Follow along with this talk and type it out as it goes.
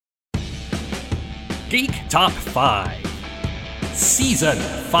Geek Top 5, Season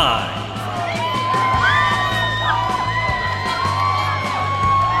 5.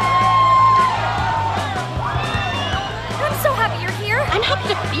 I'm happy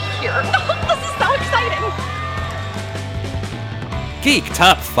to be here. This is so exciting. Geek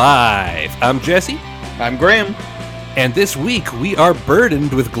Top 5. I'm Jesse. I'm Graham. And this week we are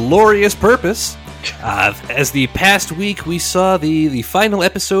burdened with glorious purpose. As the past week we saw the final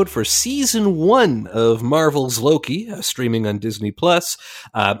episode for Season 1 of Marvel's Loki, streaming on Disney+.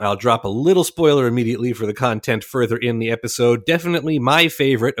 I'll drop a little spoiler immediately for the content further in the episode. Definitely my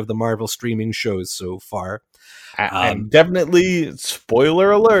favorite of the Marvel streaming shows so far. And definitely,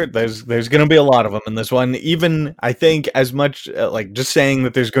 spoiler alert, there's going to be a lot of them in this one. Even, I think, as much, just saying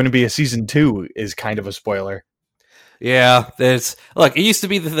that there's going to be a Season 2 is kind of a spoiler. Yeah, it used to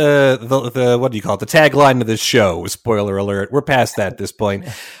be the what do you call it? The tagline of this show was spoiler alert. We're past that at this point.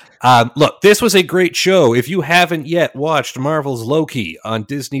 Look, this was a great show. If you haven't yet watched Marvel's Loki on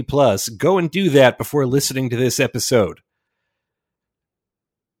Disney+, go and do that before listening to this episode.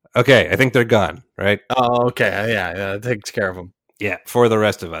 Okay, I think they're gone, right? Oh, okay. Yeah, that takes care of them. Yeah, for the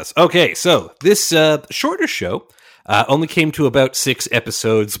rest of us. Okay, so this shorter show only came to about 6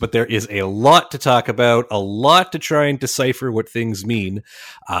 episodes, but there is a lot to talk about, a lot to try and decipher what things mean.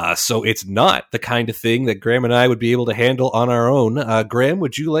 So it's not the kind of thing that Graham and I would be able to handle on our own. Graham,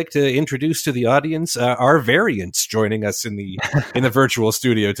 would you like to introduce to the audience our variants joining us in the virtual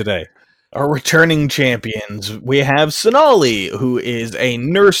studio today? Our returning champions, we have Sonali, who is a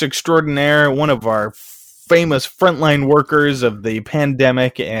nurse extraordinaire, one of our famous frontline workers of the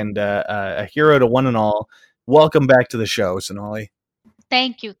pandemic, and a hero to one and all. Welcome back to the show, Sonali.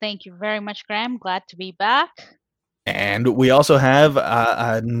 Thank you very much, Graham. Glad to be back. And we also have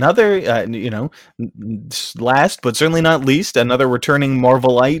another, last but certainly not least, another returning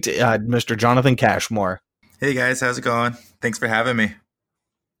Marvelite, Mr. Jonathan Cashmore. Hey guys, how's it going? Thanks for having me.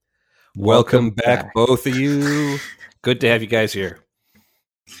 Welcome back, both of you. Good to have you guys here.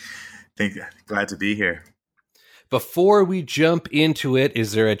 Glad to be here. Before we jump into it,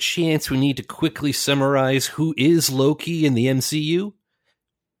 is there a chance we need to quickly summarize who is Loki in the MCU?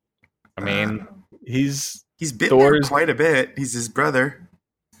 I mean, he's been there quite a bit. He's his brother.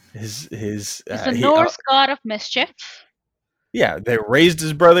 He's the Norse god of mischief. Yeah, they raised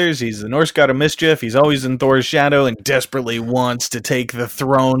his brothers. He's the Norse god of mischief. He's always in Thor's shadow and desperately wants to take the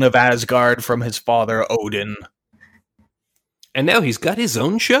throne of Asgard from his father, Odin. And now he's got his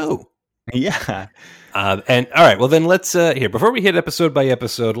own show. Yeah. And all right, well then let's before we hit episode by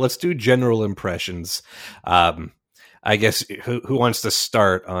episode, let's do general impressions. I guess who wants to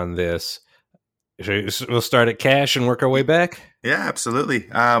start on this? We'll start at Cash and work our way back. Yeah, absolutely.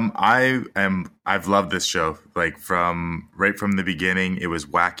 I've loved this show. Right from the beginning, it was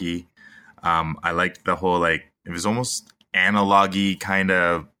wacky. I liked the whole it was almost analog-y kind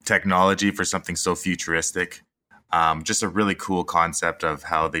of technology for something so futuristic. Just a really cool concept of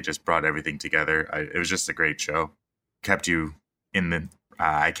how they just brought everything together. It was just a great show. Kept you in the.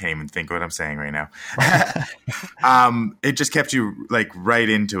 I can't even think what I'm saying right now. It just kept you right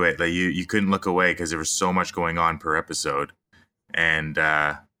into it. You couldn't look away because there was so much going on per episode, and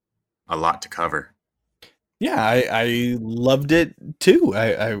a lot to cover. Yeah, I loved it too.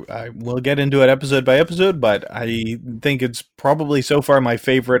 I will get into it episode by episode, but I think it's probably so far my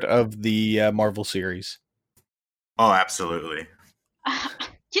favorite of the Marvel series. Oh, absolutely.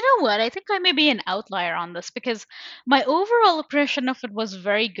 You know what? I think I may be an outlier on this because my overall impression of it was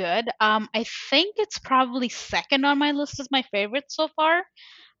very good. I think it's probably second on my list as my favorite so far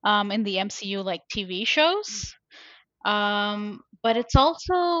in the MCU TV shows. But it's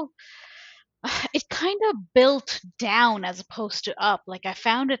also it kind of built down as opposed to up. I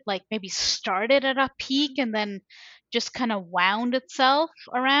found it maybe started at a peak and then just kind of wound itself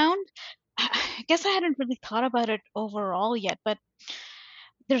around. I guess I hadn't really thought about it overall yet, but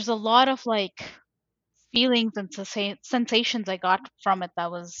there's a lot of feelings and sensations I got from it that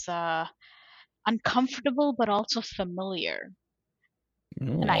was uncomfortable but also familiar. Oh,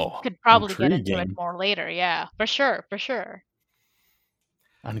 and I could probably intriguing. get into it more later. Yeah, for sure.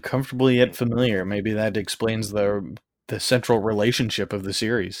 Uncomfortable yet familiar. Maybe that explains the central relationship of the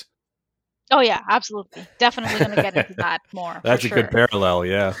series. Oh yeah, absolutely. Definitely going to get into that more. That's a good parallel,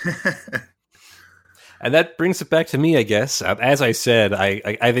 yeah. And that brings it back to me, I guess. As I said,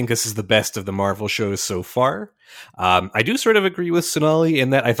 I think this is the best of the Marvel shows so far. I do sort of agree with Sonali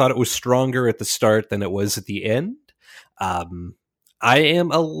in that I thought it was stronger at the start than it was at the end. I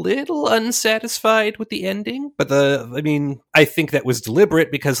am a little unsatisfied with the ending, but I think that was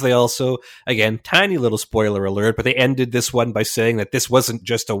deliberate because they also, again, tiny little spoiler alert, but they ended this one by saying that this wasn't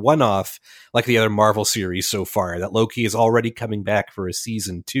just a one-off like the other Marvel series so far, that Loki is already coming back for a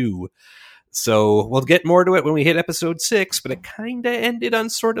season 2. So we'll get more to it when we hit episode 6, but it kind of ended on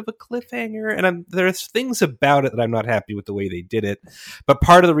sort of a cliffhanger, and there's things about it that I'm not happy with the way they did it. But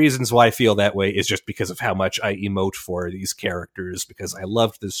part of the reasons why I feel that way is just because of how much I emote for these characters, because I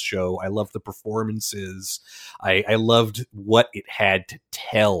loved this show. I loved the performances. I loved what it had to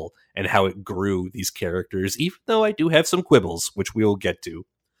tell and how it grew these characters, even though I do have some quibbles, which we will get to.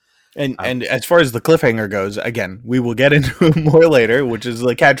 And as far as the cliffhanger goes, again, we will get into it more later, which is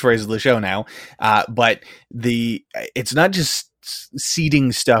the catchphrase of the show now. But it's not just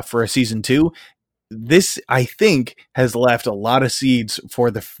seeding stuff for a season 2. This, I think, has left a lot of seeds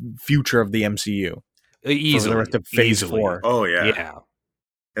for the future of the MCU. Easily, for the rest of Phase 4. Oh yeah.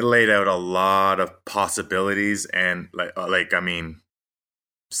 It laid out a lot of possibilities, and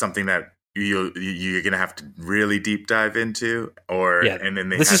something that you're gonna have to really deep dive into, and then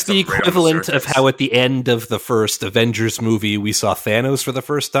this is the equivalent of how at the end of the first Avengers movie we saw Thanos for the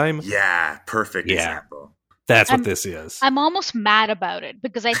first time. Yeah, perfect example. That's what this is. I'm almost mad about it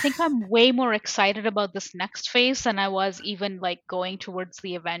because I think I'm way more excited about this next phase than I was even going towards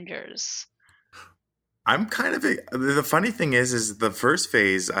the Avengers. I'm kind of the funny thing is the first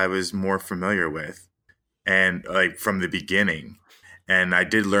phase I was more familiar with, and from the beginning. And I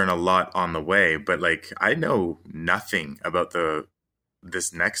did learn a lot on the way, but I know nothing about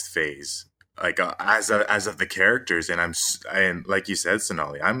this next phase, as of the characters, and like you said,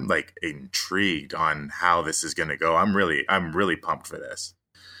 Sonali, I'm intrigued on how this is going to go. I'm really pumped for this.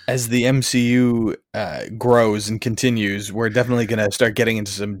 As the MCU grows and continues, we're definitely going to start getting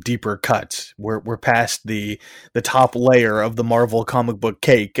into some deeper cuts. We're past the top layer of the Marvel comic book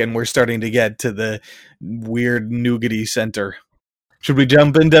cake, and we're starting to get to the weird nougaty center. Should we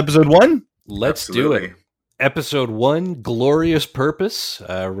jump into episode 1? Let's do it. Episode 1, Glorious Purpose,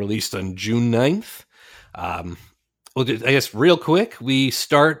 released on June 9th. Well, I guess real quick, we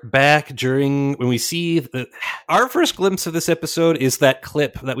start back when we see our first glimpse of this episode is that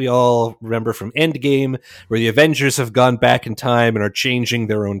clip that we all remember from Endgame, where the Avengers have gone back in time and are changing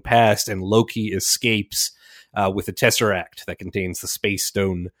their own past, and Loki escapes with a Tesseract that contains the Space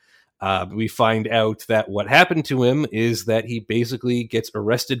Stone. We find out that what happened to him is that he basically gets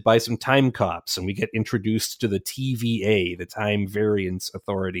arrested by some time cops, and we get introduced to the TVA, the Time Variance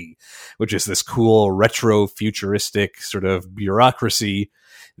Authority, which is this cool retro futuristic sort of bureaucracy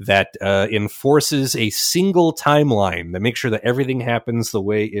that enforces a single timeline that makes sure that everything happens the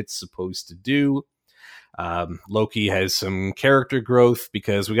way it's supposed to do. Loki has some character growth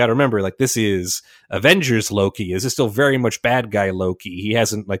because we got to remember, this is Avengers Loki. This is still very much bad guy Loki. He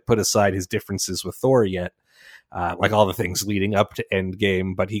hasn't put aside his differences with Thor yet. All the things leading up to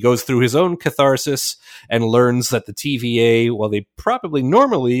Endgame, but he goes through his own catharsis and learns that the TVA, while they probably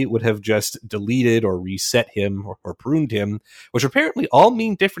normally would have just deleted or reset him or pruned him, which apparently all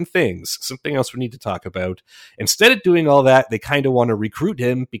mean different things, something else we need to talk about. Instead of doing all that, they kind of want to recruit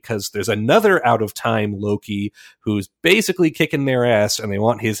him because there's another out-of-time Loki who's basically kicking their ass, and they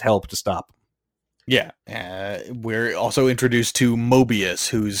want his help to stop him. Yeah, we're also introduced to Mobius,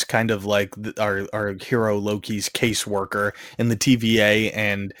 who's kind of our hero Loki's caseworker in the TVA,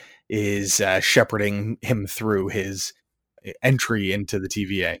 and is shepherding him through his entry into the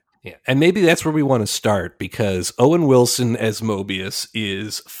TVA. Yeah, and maybe that's where we want to start, because Owen Wilson as Mobius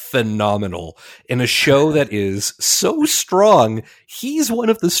is phenomenal. In a show that is so strong, he's one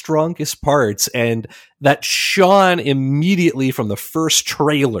of the strongest parts, and that shone immediately from the first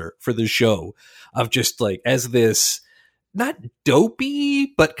trailer for the show, of just as this, not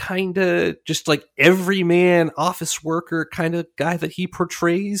dopey, but kind of just everyman office worker kind of guy that he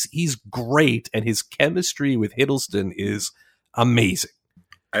portrays. He's great, and his chemistry with Hiddleston is amazing.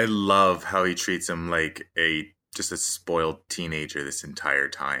 I love how he treats him like just a spoiled teenager this entire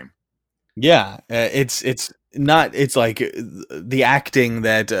time. Yeah, it's the acting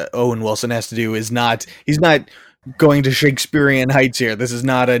that Owen Wilson has to do is not, he's not going to Shakespearean heights here. This is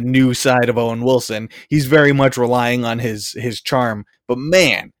not a new side of Owen Wilson. He's very much relying on his charm, but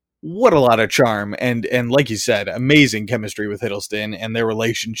man, what a lot of charm, and like you said, amazing chemistry with Hiddleston, and their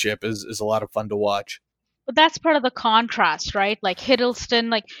relationship is a lot of fun to watch. But that's part of the contrast, right?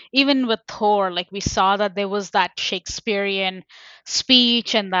 Hiddleston, even with Thor, we saw that there was that Shakespearean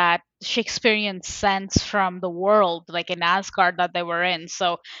speech and that Shakespearean sense from the world, like in Asgard that they were in.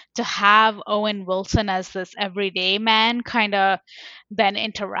 So to have Owen Wilson as this everyday man kind of then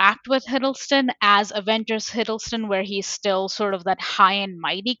interact with Hiddleston as Avengers Hiddleston, where he's still sort of that high and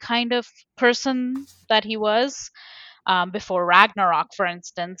mighty kind of person that he was before Ragnarok, for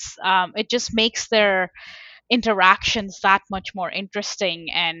instance, it just makes their interactions that much more interesting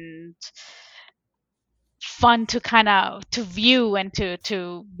and fun to kind of to view and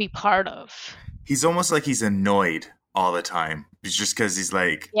to be part of. He's almost like he's annoyed all the time. It's just because he's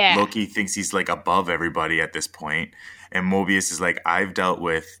like, Yeah. Loki thinks he's like above everybody at this point, and Mobius is like, I've dealt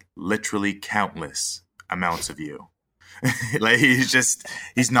with literally countless amounts of you. Like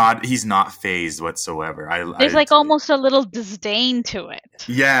he's not phased whatsoever. There's like almost a little disdain to it.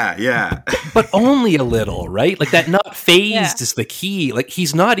 Yeah. But only a little, right? Like that not phased is the key. Like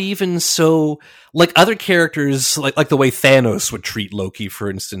he's not even so like other characters, like the way Thanos would treat Loki, for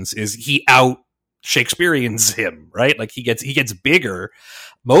instance, is he out Shakespeareans him, right? Like he gets bigger.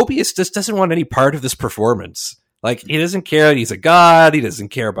 Mobius just doesn't want any part of this performance. Like he doesn't care that he's a god. He doesn't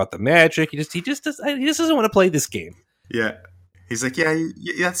care about the magic. He just doesn't want to play this game. Yeah, he's like, yeah,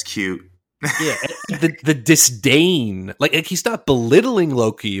 that's cute. Yeah, the disdain, like he's not belittling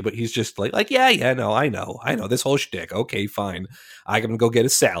Loki, but he's just like, yeah, no, I know this whole shtick. Okay, fine, I'm gonna go get a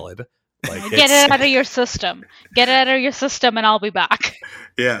salad. Like, get it out of your system. Get it out of your system, and I'll be back.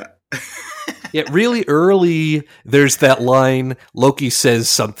 Yeah. Yeah, really early, there's that line. Loki says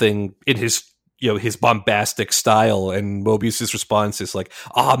something in his bombastic style, and Mobius's response is like,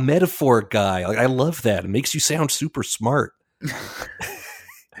 metaphor guy. Like, I love that. It makes you sound super smart.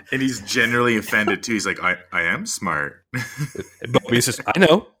 And he's generally offended too. He's like, I am smart. Mobius is, I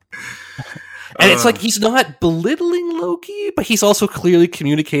know. And it's like, he's not belittling Loki, but he's also clearly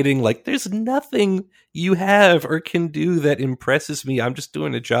communicating, like, there's nothing you have or can do that impresses me. I'm just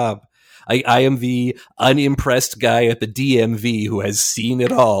doing a job. I am the unimpressed guy at the DMV who has seen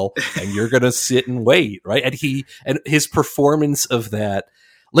it all, and you're going to sit and wait, right? And his performance of that,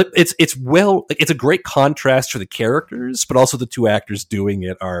 it's a great contrast for the characters, but also the two actors doing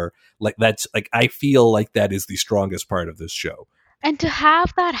it are like, that's like, I feel like that is the strongest part of this show. And to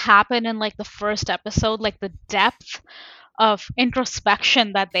have that happen in like the first episode, like the depth of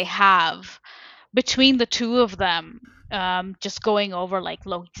introspection that they have between the two of them, just going over like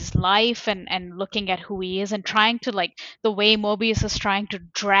Loki's life and looking at who he is and trying to, like, the way Mobius is trying to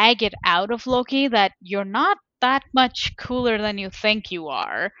drag it out of Loki that you're not that much cooler than you think you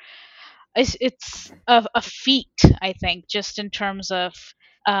are. It's a feat, I think, just in terms of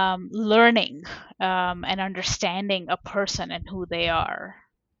learning and understanding a person and who they are.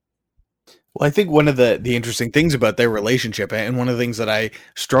 Well, I think one of the interesting things about their relationship, and one of the things that I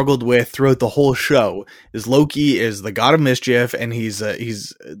struggled with throughout the whole show, is Loki is the god of mischief, and he's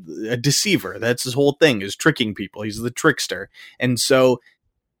a deceiver. That's his whole thing, is tricking people. He's the trickster. And so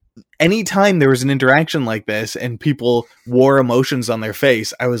anytime there was an interaction like this and people wore emotions on their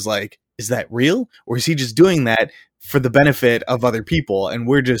face, I was like, is that real? Or is he just doing that for the benefit of other people, and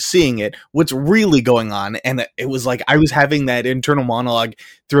we're just seeing it? What's really going on? And it was like I was having that internal monologue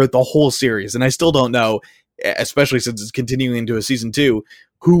throughout the whole series, and I still don't know, especially since it's continuing into a season 2,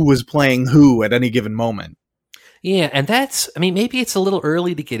 who was playing who at any given moment. Yeah, and maybe it's a little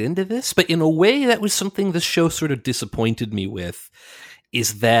early to get into this, but in a way that was something the show sort of disappointed me with,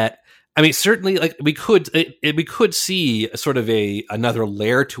 is that, I mean, certainly, like, we could see sort of another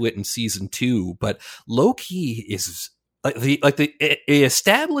layer to it in season 2, but Loki is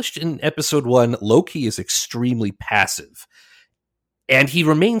established in episode 1. Loki is extremely passive, and he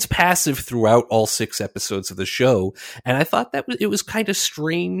remains passive throughout all 6 episodes of the show. And I thought that it was kind of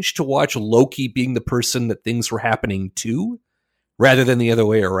strange to watch Loki being the person that things were happening to, rather than the other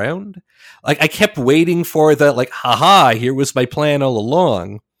way around. Like, I kept waiting for the, like, haha, here was my plan all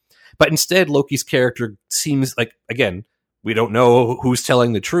along. But instead, Loki's character seems like, again, we don't know who's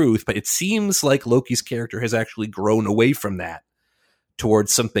telling the truth, but it seems like Loki's character has actually grown away from that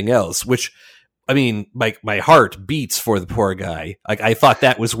towards something else, which, I mean, my heart beats for the poor guy. Like, I thought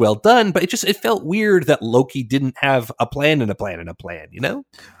that was well done, but it felt weird that Loki didn't have a plan and a plan and a plan, you know?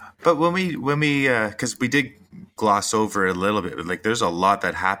 But when we because we did gloss over it a little bit, but like there's a lot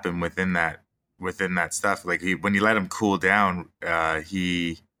that happened within that stuff. Like when you let him cool down,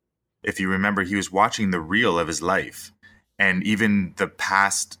 if you remember, he was watching the reel of his life, and even the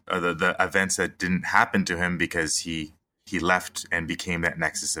past, the events that didn't happen to him because he left and became that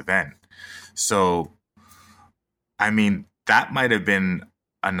Nexus event. So, I mean, that might have been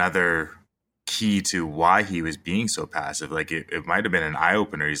another key to why he was being so passive. Like it might have been an eye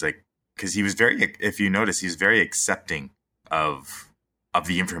opener. He's like, because he was if you notice, he's very accepting of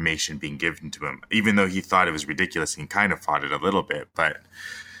the information being given to him, even though he thought it was ridiculous and kind of fought it a little bit. But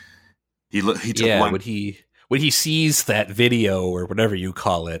he took one. When he sees that video or whatever you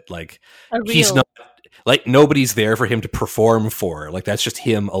call it, like he's reel. not like nobody's there for him to perform for. Like that's just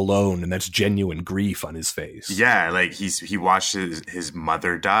him alone, and that's genuine grief on his face. Yeah, like he watched his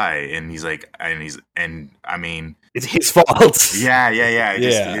mother die, and he's like, and I mean, it's his fault. Yeah.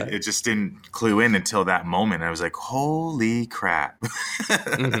 It just didn't clue in until that moment. I was like, holy crap.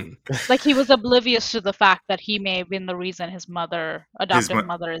 Like he was oblivious to the fact that he may have been the reason his adopted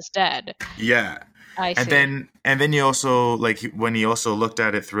mother is dead. Yeah. I see. And then you also, like, when he also looked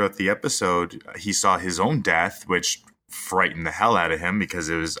at it throughout the episode, he saw his own death, which frightened the hell out of him because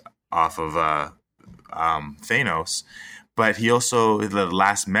it was off of Thanos. But he also, the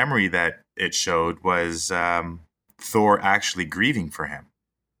last memory that it showed was Thor actually grieving for him.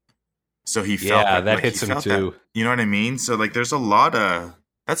 So he felt that hits him too. You know what I mean? So like, that's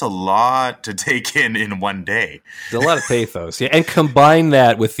a lot to take in one day. There's a lot of pathos, yeah, and combine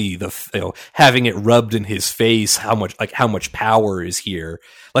that with the having it rubbed in his face, how much power is here.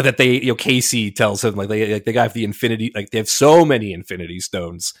 Like that they, Casey tells him they got the infinity, like they have so many infinity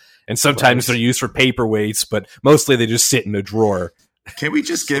stones, and sometimes they're used for paperweights, but mostly they just sit in a drawer. Can we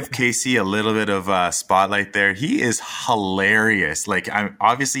just give Casey a little bit of spotlight there? He is hilarious. Like,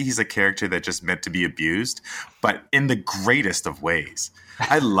 obviously he's a character that just meant to be abused, but in the greatest of ways.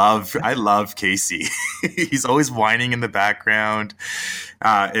 I love Casey. He's always whining in the background.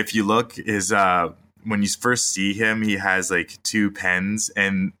 If you look, when you first see him, he has like 2 pens,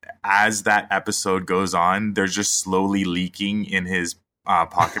 and as that episode goes on, they're just slowly leaking in his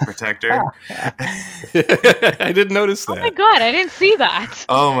pocket protector. I didn't notice that. Oh my god, I didn't see that.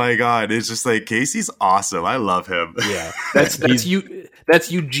 Oh my god, it's just like, Casey's awesome. I love him. Yeah, that's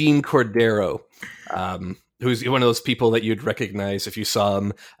Eugene Cordero, who's one of those people that you'd recognize if you saw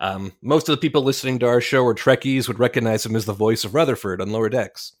him. Most of the people listening to our show are Trekkies would recognize him as the voice of Rutherford on Lower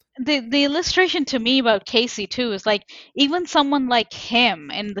Decks. The illustration to me about Casey too is like, even someone like him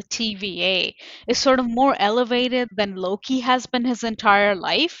in the TVA is sort of more elevated than Loki has been his entire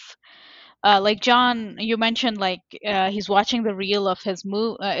life. Like John, you mentioned, like he's watching the reel of his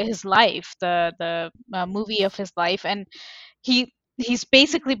life, the movie of his life, and he's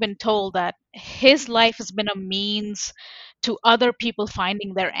basically been told that his life has been a means to other people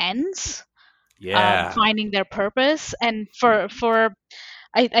finding their ends, finding their purpose, and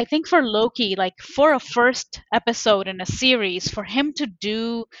I think for Loki, like for a first episode in a series, for him to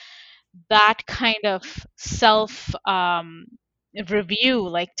do that kind of self review,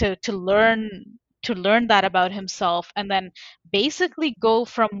 like to learn that about himself, and then basically go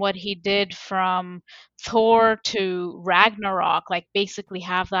from what he did from Thor to Ragnarok, like basically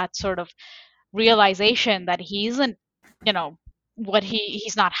have that sort of realization that he isn't,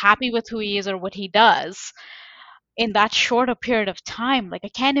 he's not happy with who he is or what he does in that short a period of time. Like, I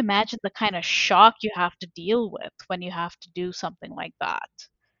can't imagine the kind of shock you have to deal with when you have to do something like that.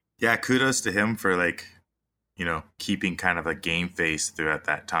 Yeah, kudos to him for keeping kind of a game face throughout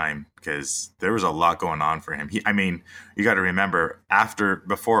that time, because there was a lot going on for him. You got to remember,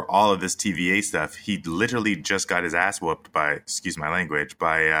 before all of this TVA stuff, he literally just got his ass whooped by, excuse my language,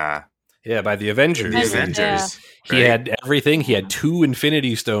 by the Avengers. The Avengers. Yeah. He had everything. He had 2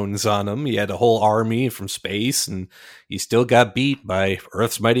 Infinity Stones on him. He had a whole army from space, and he still got beat by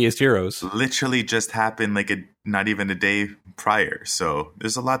Earth's mightiest heroes. Literally just happened not even a day prior. So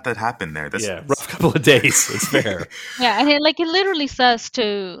there's a lot that happened there. Rough couple of days. It's fair. Yeah, and it literally says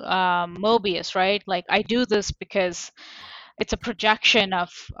to Mobius, right? Like, I do this because it's a projection of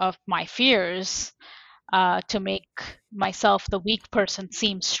my fears, to make myself, the weak person,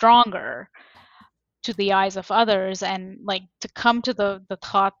 seem stronger to the eyes of others, and like to come to the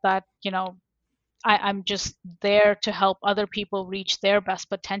thought that I'm just there to help other people reach their best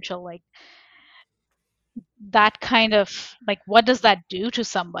potential. Like, that kind of, like, what does that do to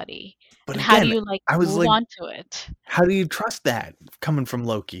somebody? But and again, how do you move on to it? How do you trust that coming from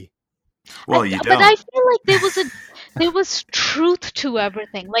Loki? Well, you don't. But I feel like there was truth to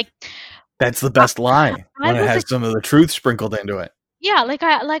everything. Like, that's the best lie, when it has some of the truth sprinkled into it. Yeah,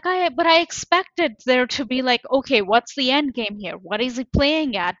 but I expected there to be like, okay, what's the end game here? What is he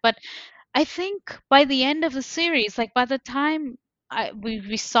playing at? But I think by the end of the series, like by the time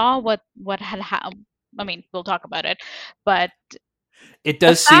we saw what had happened, I mean, we'll talk about it, but it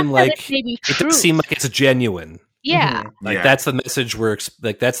does seem like it's genuine. Yeah, that's the message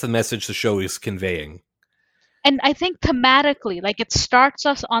that's the message the show is conveying. And I think thematically, like, it starts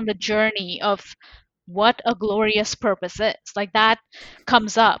us on the journey of what a glorious purpose is. Like that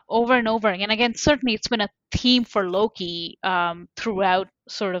comes up over and over again. Again, certainly it's been a theme for Loki throughout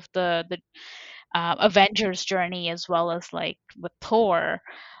sort of the Avengers journey, as well as like with Thor.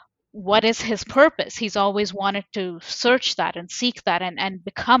 What is his purpose? He's always wanted to search that and seek that and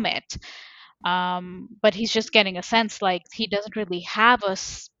become it. But he's just getting a sense like he doesn't really have a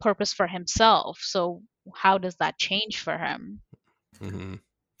purpose for himself. So how does that change for him? Mm-hmm.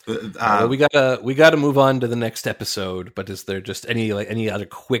 Well, we gotta move on to the next episode. But is there just any other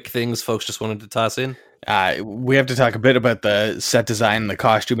quick things folks just wanted to toss in? We have to talk a bit about the set design, the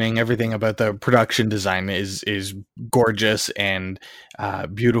costuming, everything about the production design is gorgeous and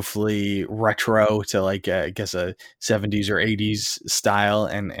beautifully retro to like I guess a 70s or 80s style,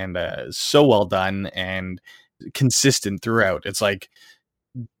 and so well done and consistent throughout. It's like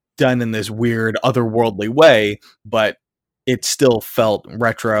done in this weird otherworldly way, but it still felt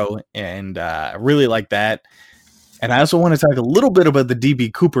retro, and I really like that. And I also want to talk a little bit about the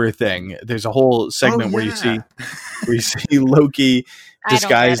DB Cooper thing. There's a whole segment where you see Loki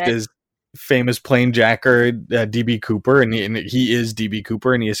disguised as famous plane jacker DB Cooper, and he is DB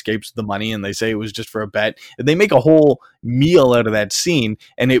Cooper, and he escapes the money, and they say it was just for a bet. And they make a whole meal out of that scene,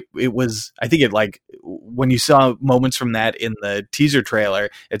 and it was, I think it like, when you saw moments from that in the teaser trailer,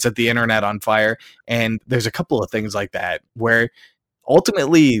 it set the internet on fire. And there's a couple of things like that where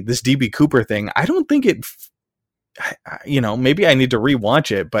ultimately this DB Cooper thing, I don't think it, maybe I need to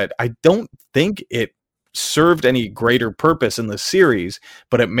rewatch it, but I don't think it served any greater purpose in the series,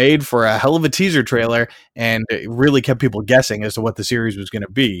 but it made for a hell of a teaser trailer, and it really kept people guessing as to what the series was going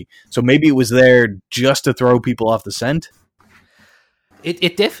to be. So maybe it was there just to throw people off the scent.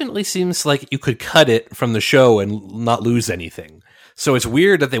 It definitely seems like you could cut it from the show and not lose anything. So it's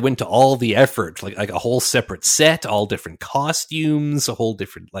weird that they went to all the effort, like a whole separate set, all different costumes, a whole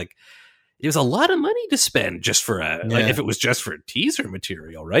different, like, it was a lot of money to spend just for like if it was just for teaser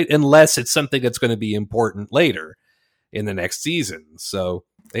material, right? Unless it's something that's going to be important later in the next season. So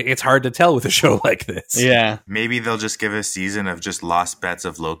it's hard to tell with a show like this. Yeah. Maybe they'll just give a season of just lost bets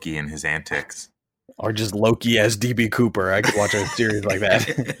of Loki and his antics. Or just Loki as DB Cooper. I could watch a series like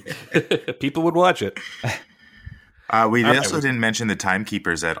that. People would watch it. We also didn't mention the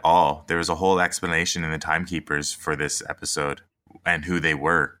Timekeepers at all. There was a whole explanation in the Timekeepers for this episode and who they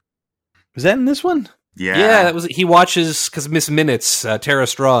were. Was that in this one? Yeah, that was. He watches because Miss Minutes, Tara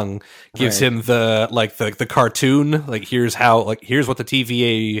Strong, gives him the cartoon. Like here's what the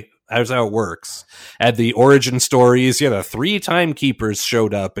TVA. Here's how it works. And the origin stories, the 3 Timekeepers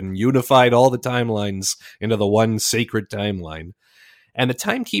showed up and unified all the timelines into the one sacred timeline. And the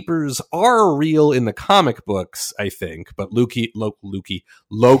Timekeepers are real in the comic books, I think, but Loki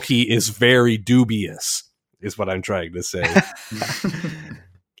is very dubious, is what I'm trying to say.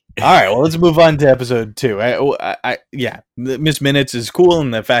 All right, well, let's move on to episode 2. Miss Minutes is cool,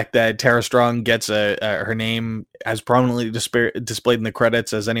 and the fact that Tara Strong gets her name as prominently displayed in the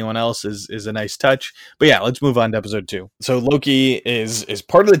credits as anyone else is a nice touch. But yeah, let's move on to episode 2. So Loki is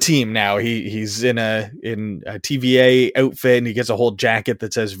part of the team now. He's in a TVA outfit, and he gets a whole jacket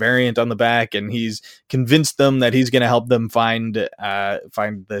that says Variant on the back, and he's convinced them that he's going to help them find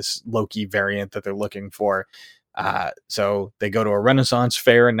this Loki variant that they're looking for. So they go to a Renaissance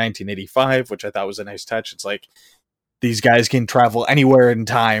fair in 1985, which I thought was a nice touch. It's like these guys can travel anywhere in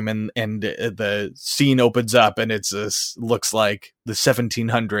time, and the scene opens up, and looks like the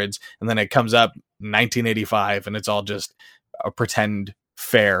 1700s, and then it comes up 1985, and it's all just a pretend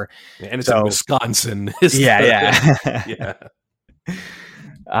fair. And it's in Wisconsin. Yeah.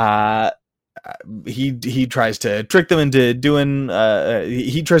 He tries to trick them into doing.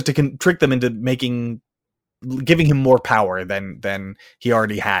 He tries to trick them into giving him more power than he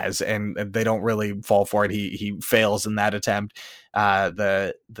already has, and they don't really fall for it. He fails in that attempt.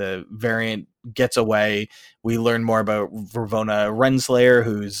 The variant gets away. We learn more about Ravonna Renslayer,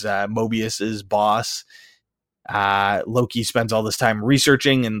 who's Mobius's boss. Loki spends all this time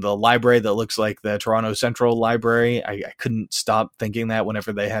researching in the library that looks like the Toronto Central Library. I couldn't stop thinking that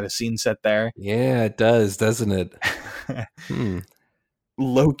whenever they had a scene set there. Yeah, it does, doesn't it?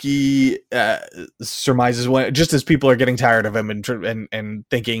 Loki surmises just as people are getting tired of him and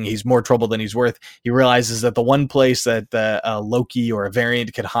thinking he's more trouble than he's worth, he realizes that the one place that Loki or a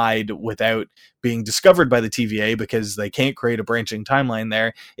variant could hide without being discovered by the TVA, because they can't create a branching timeline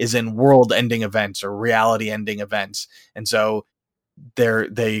there, is in world-ending events or reality-ending events. And so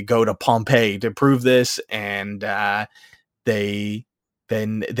they go to Pompeii to prove this, and they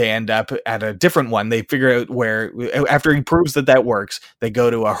end up at a different one. They figure out where, after he proves that works, they go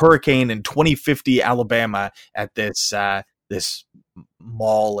to a hurricane in 2050 Alabama at this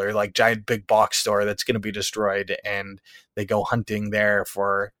mall or like giant big box store that's going to be destroyed, and they go hunting there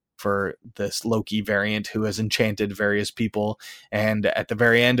for this Loki variant who has enchanted various people. And at the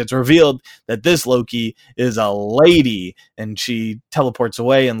very end, it's revealed that this Loki is a lady, and she teleports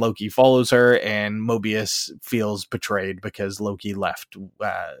away, and Loki follows her, and Mobius feels betrayed because Loki left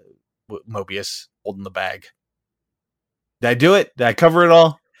Mobius holding the bag. Did I do it? Did I cover it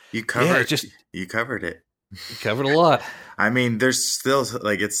all? You covered you covered it. You covered a lot. I mean, there's still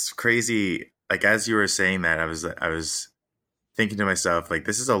like, it's crazy. Like, as you were saying that, I was thinking to myself, like,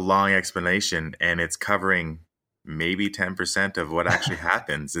 this is a long explanation and it's covering maybe 10% of what actually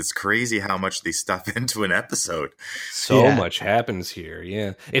happens. It's crazy how much they stuff into an episode. So much happens here.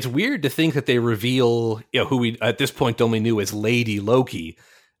 Yeah. It's weird to think that they reveal, who we at this point only knew as Lady Loki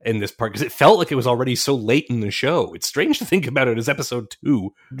in this part, because it felt like it was already so late in the show. It's strange to think about it as episode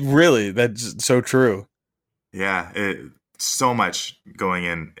 2. Really? That's so true. Yeah. So much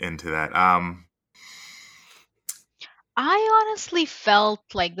going into that. I honestly felt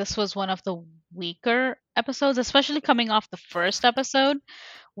like this was one of the weaker episodes, especially coming off the first episode,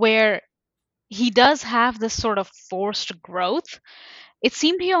 where he does have this sort of forced growth. It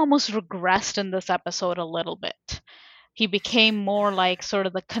seemed he almost regressed in this episode a little bit. He became more like sort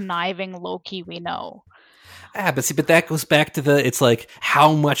of the conniving Loki we know. But that goes back to it's like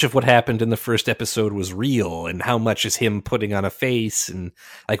how much of what happened in the first episode was real, and how much is him putting on a face, and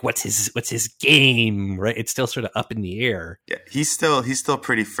like what's his game, right? It's still sort of up in the air. Yeah, he's still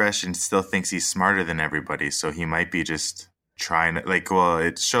pretty fresh and still thinks he's smarter than everybody. So he might be just trying to, like, well,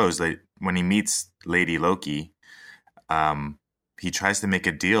 it shows that when he meets Lady Loki, he tries to make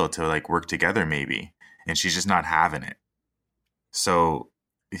a deal to like work together maybe, and she's just not having it. So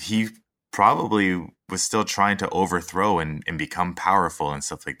he probably was still trying to overthrow and become powerful and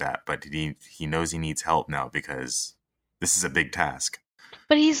stuff like that. But he knows he needs help now because this is a big task.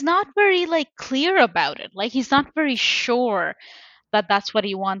 But he's not very like clear about it. Like, he's not very sure that that's what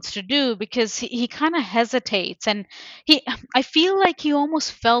he wants to do, because he kind of hesitates, and I feel like he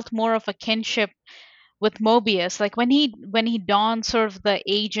almost felt more of a kinship with Mobius. Like when he donned sort of the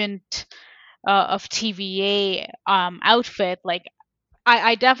agent of TVA outfit, like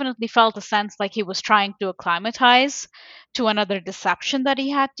I definitely felt a sense like he was trying to acclimatize to another deception that he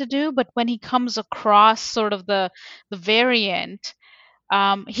had to do. But when he comes across sort of the variant,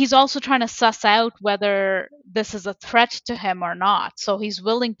 he's also trying to suss out whether this is a threat to him or not. So he's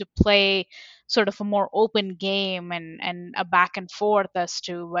willing to play sort of a more open game and a back and forth as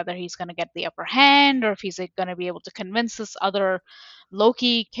to whether he's going to get the upper hand, or if he's going to be able to convince this other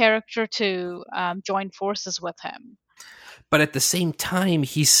Loki character to join forces with him. But at the same time,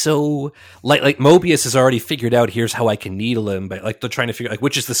 he's so like Mobius has already figured out, here's how I can needle him, but like they're trying to figure like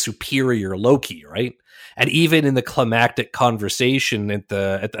which is the superior Loki, right? And even in the climactic conversation at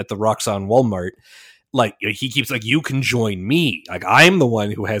the Roxxon Walmart, like he keeps like, you can join me, like I'm the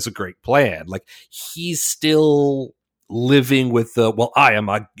one who has a great plan. Like he's still living with the I am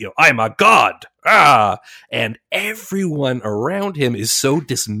a god, and everyone around him is so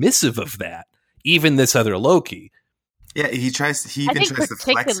dismissive of that. Even this other Loki. Yeah, he even tries to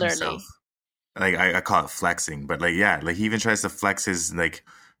flex himself. Like I call it flexing, but like, yeah, like he even tries to flex his, like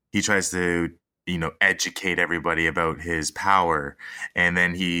he tries to, educate everybody about his power. And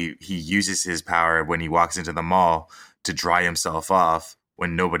then he uses his power when he walks into the mall to dry himself off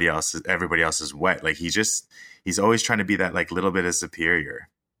when everybody else is wet. Like he's always trying to be that like little bit of superior.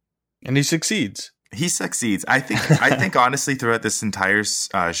 And he succeeds. I think honestly throughout this entire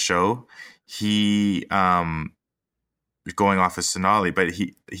show, he going off of Sonali, but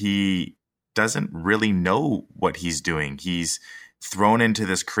he doesn't really know what he's doing. He's thrown into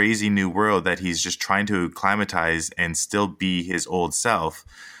this crazy new world that he's just trying to acclimatize and still be his old self.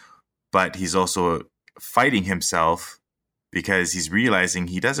 But he's also fighting himself because he's realizing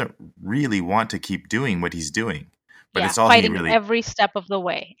he doesn't really want to keep doing what he's doing. But it's all fighting every step of the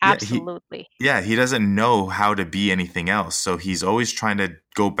way. Absolutely. He doesn't know how to be anything else. So he's always trying to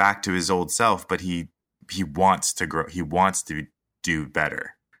go back to his old self, but he wants to grow. He wants to do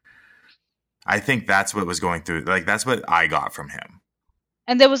better. I think that's what was going through. Like, that's what I got from him.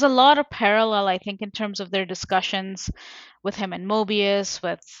 And there was a lot of parallel, I think, in terms of their discussions with him and Mobius,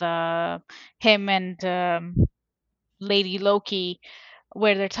 with him and Lady Loki,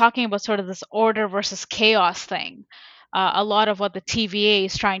 where they're talking about sort of this order versus chaos thing. A lot of what the TVA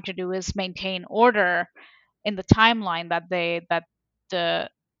is trying to do is maintain order in the timeline that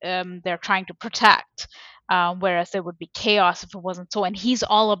they're trying to protect, whereas there would be chaos if it wasn't so. And he's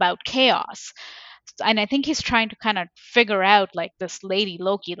all about chaos. and I think he's trying to kind of figure out like this lady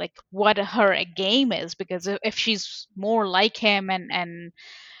Loki, like what her game is, because if she's more like him and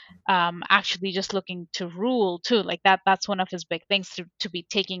actually just looking to rule too, like that's one of his big things, to be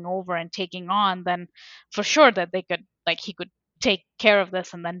taking over and taking on, then for sure that they could, like, he could take care of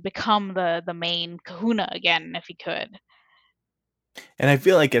this and then become the main kahuna again if he could. And I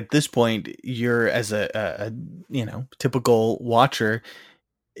feel like at this point, you're, as a typical watcher,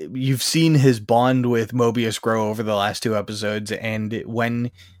 you've seen his bond with Mobius grow over the last 2 episodes, and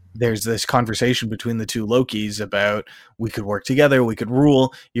when there's this conversation between the two Lokis about we could work together, we could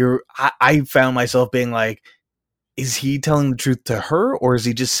rule, I found myself being like, is he telling the truth to her, or is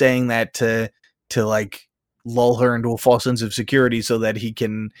he just saying that to like lull her into a false sense of security so that he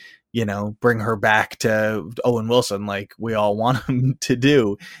can, bring her back to Owen Wilson like we all want him to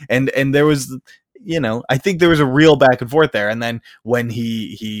do? And there was, I think there was a real back and forth there. And then when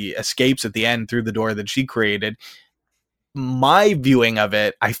he escapes at the end through the door that she created, my viewing of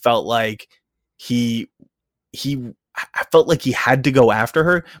it, I felt like I felt like he had to go after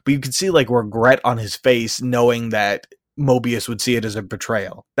her, but you could see like regret on his face knowing that Mobius would see it as a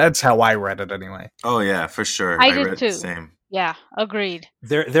betrayal. That's how I read it anyway. Oh yeah, for sure. I did read too. The same. Yeah, agreed.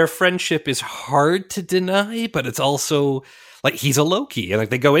 Their friendship is hard to deny, but it's also like he's a Loki, and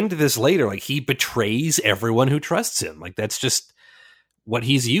like they go into this later, like he betrays everyone who trusts him. Like that's just what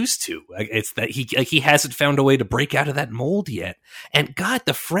he's used to. Like, it's that he hasn't found a way to break out of that mold yet. And God,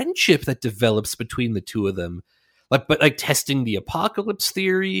 the friendship that develops between the two of them, like testing the apocalypse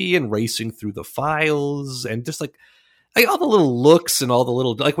theory and racing through the files, and just like all the little looks and all the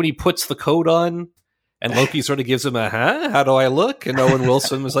little, like when he puts the coat on and Loki sort of gives him a how do I look? And Owen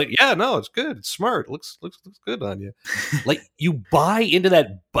Wilson was like, yeah, no, it's good, it's smart, looks good on you. Like you buy into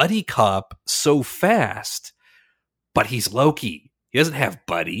that buddy cop so fast, but he's Loki. He doesn't have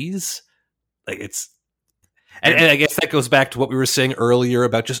buddies. Like it's, and I guess that goes back to what we were saying earlier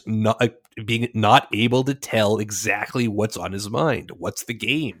about just being not able to tell exactly what's on his mind. What's the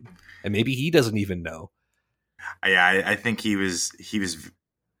game? And maybe he doesn't even know. Yeah, I think he was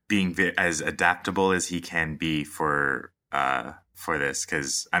being as adaptable as he can be for this,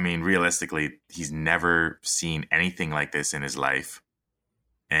 because I mean, realistically, he's never seen anything like this in his life.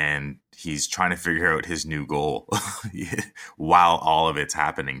 And he's trying to figure out his new goal while all of it's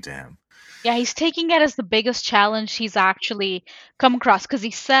happening to him. Yeah, he's taking it as the biggest challenge he's actually come across, because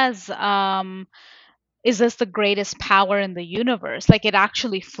he says, is this the greatest power in the universe? Like it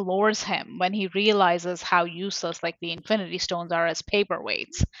actually floors him when he realizes how useless like the Infinity Stones are as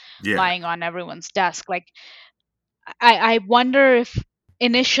paperweights lying on everyone's desk. Like I wonder if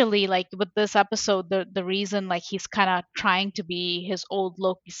initially, like with this episode, the reason like he's kind of trying to be his old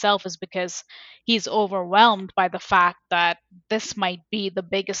Loki self is because he's overwhelmed by the fact that this might be the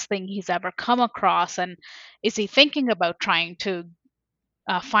biggest thing he's ever come across, and is he thinking about trying to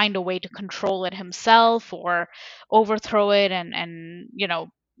find a way to control it himself or overthrow it and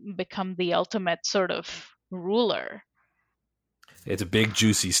become the ultimate sort of ruler? It's a big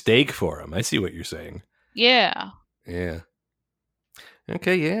juicy steak for him. I see what you're saying. Yeah.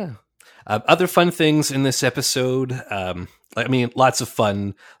 Okay, yeah. Other fun things in this episode. I mean, lots of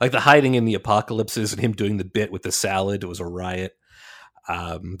fun. Like the hiding in the apocalypses and him doing the bit with the salad. It was a riot.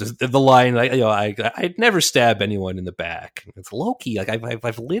 The line, I'd never stab anyone in the back. It's Loki. Like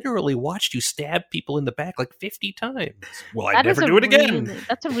I've literally watched you stab people in the back like 50 times. Well, I'd never do it again.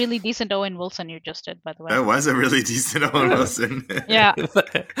 That's a really decent Owen Wilson you just did, by the way. That was a really decent Owen Wilson. Yeah.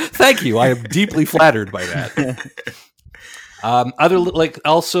 Thank you. I am deeply flattered by that.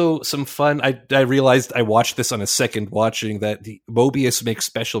 Also some fun. I realized I watched this on a second watching that Mobius makes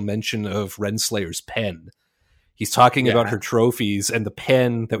special mention of Renslayer's pen. He's talking about her trophies, and the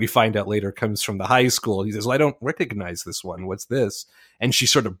pen that we find out later comes from the high school. He says, well, I don't recognize this one. What's this? And she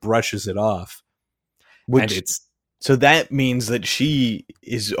sort of brushes it off. So that means that she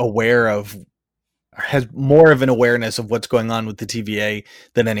is aware of, has more of an awareness of what's going on with the TVA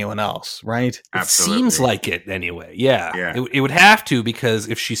than anyone else, right? Absolutely. It seems like it anyway. Yeah. It would have to, because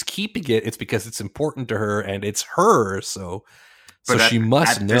if she's keeping it, it's because it's important to her and it's her. So she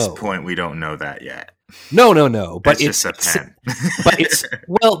must know. At this point, we don't know that yet. No. But it's just a pen.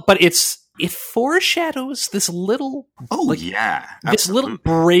 It foreshadows this little. This little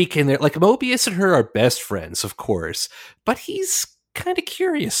break in there. Like Mobius and her are best friends, of course, but he's kind of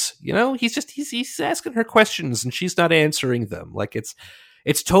curious. He's asking her questions and she's not answering them. Like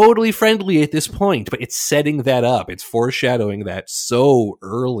it's totally friendly at this point, but it's setting that up. It's foreshadowing that so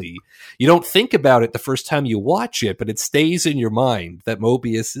early. You don't think about it the first time you watch it, but it stays in your mind that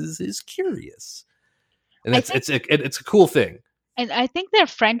Mobius is curious. And it's a cool thing. and I think their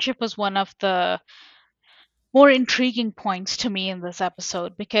friendship was one of the more intriguing points to me in this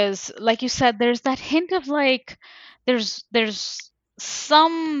episode because, like you said, there's that hint of like there's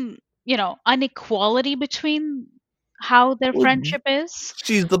some inequality between how their Well, friendship is.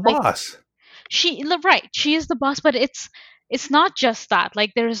 she's the Like boss. right, she is the boss, but it's not just that.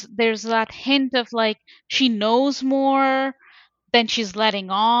 Like there's that hint of like she knows more than she's letting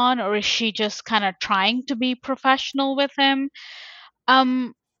on, or is she just kind of trying to be professional with him?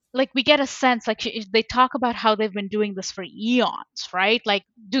 um like we get a sense like they talk about how they've been doing this for eons, right? Like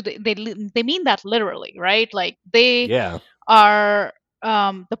do they mean that literally, right? Like they Yeah. are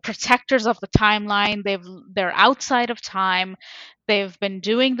the protectors of the timeline. They're outside of time. They've been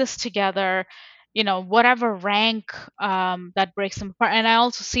doing this together, whatever rank that breaks them apart. And I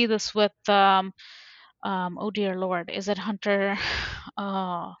also see this with oh dear lord, is it Hunter?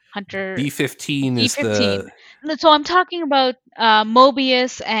 Hunter B-15 is B-15. the... So I'm talking about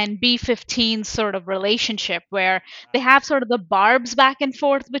Mobius and B-15's sort of relationship where they have sort of the barbs back and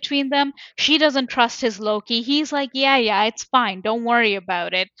forth between them. She doesn't trust his Loki. He's like, yeah, it's fine. Don't worry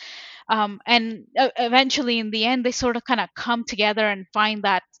about it. And eventually, in the end, they sort of kind of come together and find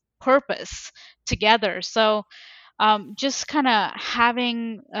that purpose together. So just kind of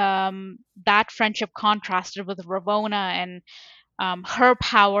having that friendship contrasted with Ravonna and her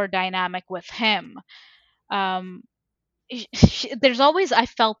power dynamic with him. Um, I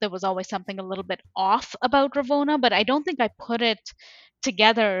felt there was always something a little bit off about Ravonna, but I don't think I put it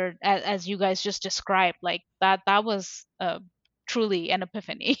together as you guys just described. Like that was truly an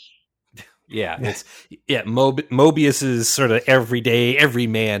epiphany. Yeah, it's Mobius's sort of everyday,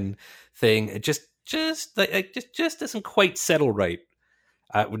 everyman thing. It just doesn't quite settle right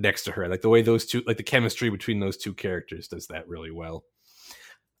next to her. Like the way those two, like the chemistry between those two characters, does that really well.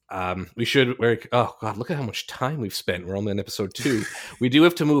 Oh god, look at how much time we've spent. We're only on episode 2. We do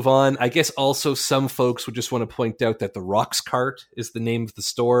have to move on. I guess also some folks would just want to point out that the Rox Cart is the name of the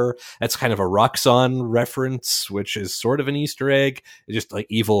store. That's kind of a Roxxon reference, which is sort of an Easter egg. It's just like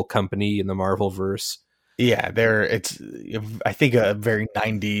evil company in the Marvel verse. Yeah, it's I think a very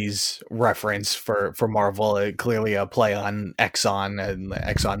 90s reference for Marvel. Clearly a play on Exxon and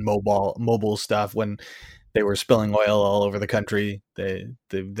Exxon Mobil stuff when they were spilling oil all over the country. The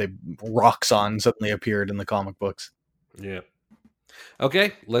Roxxon suddenly appeared in the comic books. Yeah.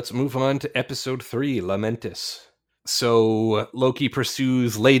 Okay, let's move on to episode 3, Lamentis. So Loki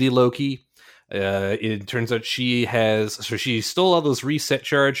pursues Lady Loki. It turns out she stole all those reset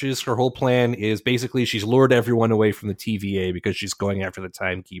charges. Her whole plan is basically she's lured everyone away from the TVA because she's going after the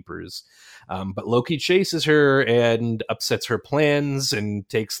timekeepers. But Loki chases her and upsets her plans and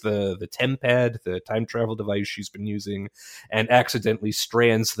takes the Tempad, the time travel device she's been using, and accidentally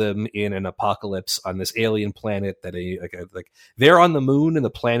strands them in an apocalypse on this alien planet that they're on the moon and the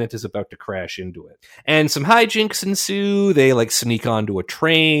planet is about to crash into it. And some hijinks ensue. They sneak onto a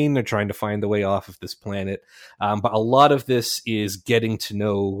train. They're trying to find the way off of this planet. But a lot of this is getting to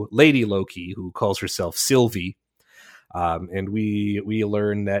know Lady Loki, who calls herself Sylvie. And we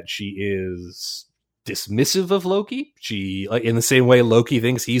learn that she is dismissive of Loki. She, in the same way Loki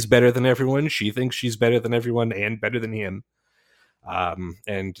thinks he's better than everyone, she thinks she's better than everyone and better than him.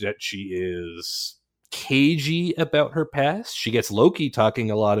 And that she is cagey about her past. She gets Loki talking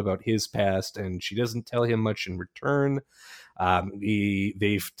a lot about his past, and she doesn't tell him much in return.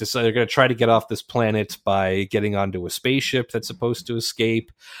 They've decided they're going to try to get off this planet by getting onto a spaceship that's supposed to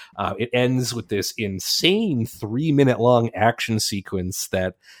escape. It ends with this insane 3-minute long action sequence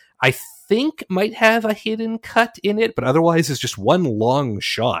that I think might have a hidden cut in it, but otherwise is just one long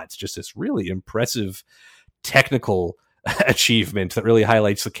shot. It's just this really impressive technical achievement that really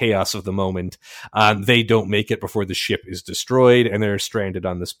highlights the chaos of the moment. They don't make it before the ship is destroyed, and they're stranded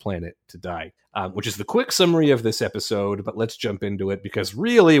on this planet to die. Which is the quick summary of this episode, but let's jump into it, because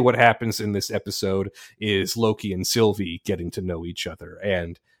really what happens in this episode is Loki and Sylvie getting to know each other,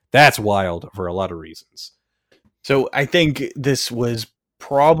 and that's wild for a lot of reasons. So I think this was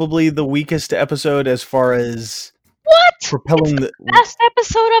probably the weakest episode as far as what? Propelling it's the best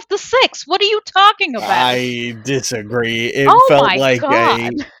episode of the 6. What are you talking about? I disagree. It oh felt my like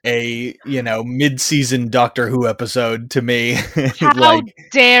God. a mid-season Doctor Who episode to me. How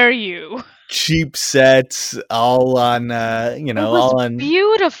dare you? Cheap sets, all on all on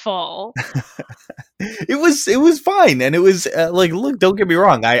beautiful. It was fine, and it was look, don't get me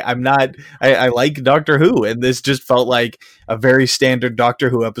wrong, I like Doctor Who, and this just felt like a very standard Doctor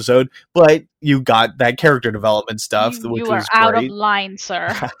Who episode, but you got that character development stuff, which was great. Out of great. line,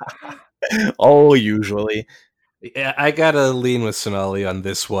 sir. Oh, usually. Yeah, I gotta lean with Sonali on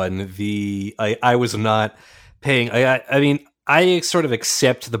this one. I was not paying. I mean, I sort of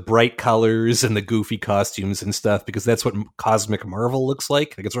accept the bright colors and the goofy costumes and stuff because that's what cosmic Marvel looks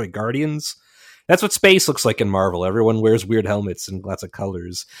like. Like it's right, Guardians. That's what space looks like in Marvel. Everyone wears weird helmets and lots of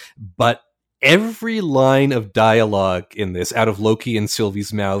colors. But every line of dialogue in this, out of Loki and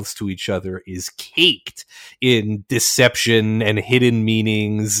Sylvie's mouths to each other, is caked in deception and hidden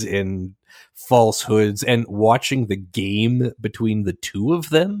meanings and falsehoods. And watching the game between the two of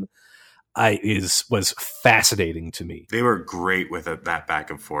them was fascinating to me. They were great with that back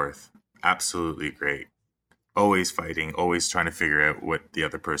and forth. Absolutely great. Always fighting, always trying to figure out what the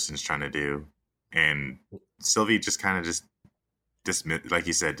other person's trying to do. And Sylvie just kind of just dismissed, like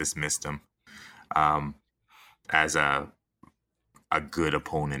you said, dismissed him as a good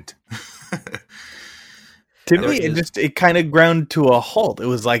opponent. To me, it kind of ground to a halt. It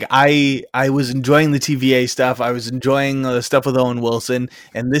was like I was enjoying the TVA stuff. I was enjoying the stuff with Owen Wilson,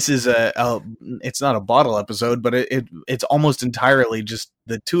 and this is it's not a bottle episode, but it's almost entirely just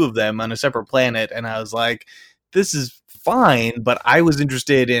the two of them on a separate planet. And I was like, this is fine, but I was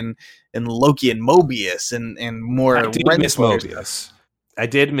interested in Loki and Mobius and more. I did miss Mobius. I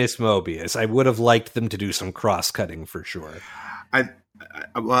did miss Mobius. I would have liked them to do some cross-cutting for sure.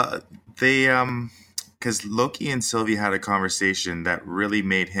 Because Loki and Sylvie had a conversation that really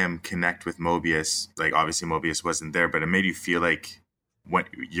made him connect with Mobius. Like, obviously Mobius wasn't there, but it made you feel like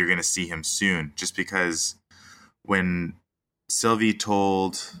you're going to see him soon. Just because when Sylvie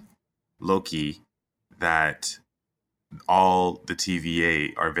told Loki that all the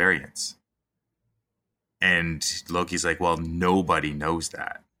TVA are variants, and Loki's like, well, nobody knows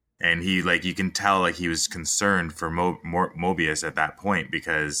that. And he, like, you can tell, like, he was concerned for Mobius at that point,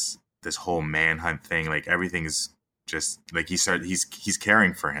 because this whole manhunt thing, like, everything's just like he's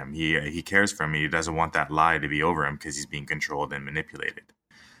caring for him. He cares for him. He doesn't want that lie to be over him because he's being controlled and manipulated.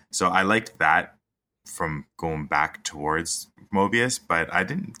 So I liked that from going back towards Mobius, but I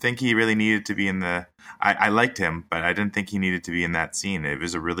didn't think he really needed to be in the. I liked him, but I didn't think he needed to be in that scene. It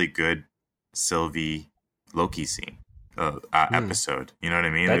was a really good Sylvie Loki scene episode. You know what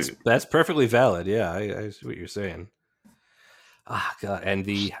I mean? That's perfectly valid. Yeah, I see what you're saying. Ah, God, and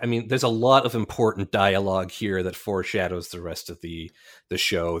there's a lot of important dialogue here that foreshadows the rest of the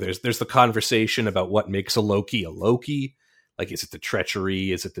show. There's the conversation about what makes a Loki a Loki. Like, is it the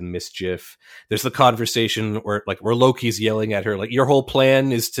treachery? Is it the mischief? There's the conversation where Loki's yelling at her, like, your whole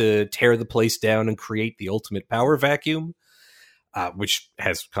plan is to tear the place down and create the ultimate power vacuum, which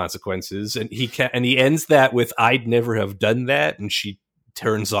has consequences. And he ends that with, I'd never have done that. And she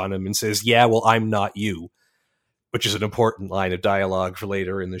turns on him and says, yeah, well, I'm not you, which is an important line of dialogue for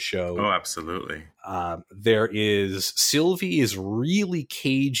later in the show. Oh, absolutely. Sylvie is really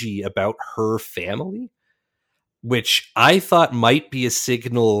cagey about her family, which I thought might be a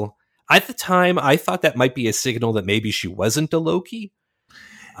signal. At the time, I thought that might be a signal that maybe she wasn't a Loki.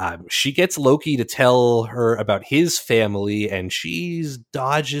 She gets Loki to tell her about his family, and she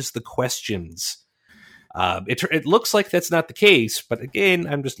dodges the questions. It looks like that's not the case, but again,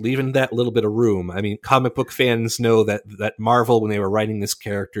 I'm just leaving that little bit of room. I mean, comic book fans know that Marvel, when they were writing this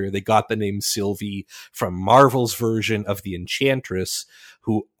character, they got the name Sylvie from Marvel's version of the Enchantress,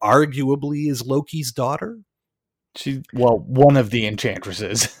 who arguably is Loki's daughter. One of the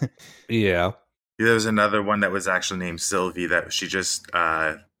Enchantresses. Yeah. There was another one that was actually named Sylvie that she just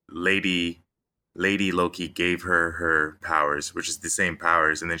Lady Loki gave her powers, which is the same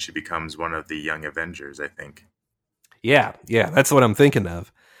powers, and then she becomes one of the Young Avengers, I think. Yeah, that's what I'm thinking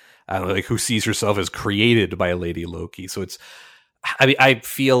of. Who sees herself as created by Lady Loki. So it's, I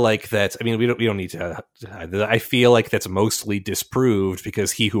feel like that. I mean, we don't need to. I feel like that's mostly disproved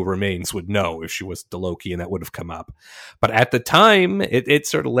because He Who Remains would know if she was the Loki, and that would have come up. But at the time, it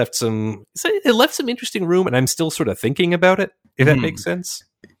sort of left some interesting room, and I'm still sort of thinking about it. If that makes sense.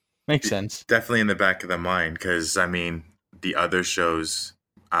 Makes sense. Definitely in the back of the mind, because I mean, the other shows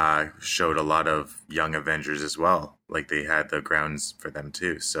showed a lot of Young Avengers as well. Like, they had the grounds for them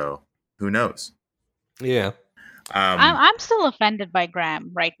too. So who knows? Yeah. I'm still offended by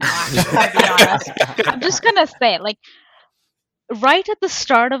Graham right now, actually, to be honest. I'm just gonna say, like, right at the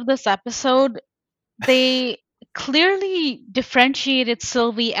start of this episode, they clearly differentiated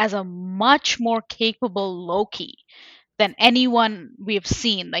Sylvie as a much more capable Loki than anyone we've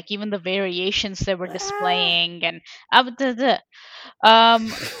seen. Like, even the variations they were displaying, and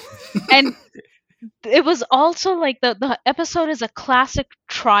and it was also like the episode is a classic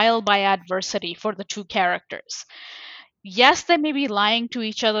trial by adversity for the two characters. Yes, they may be lying to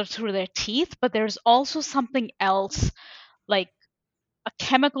each other through their teeth, but there's also something else, like a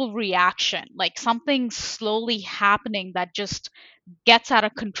chemical reaction, like something slowly happening that just gets out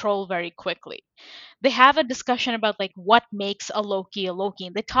of control very quickly. they have a discussion about like what makes a Loki a Loki.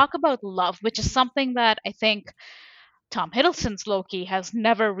 And they talk about love, which is something that I think Tom Hiddleston's Loki has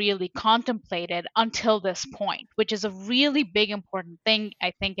never really contemplated until this point, which is a really big important thing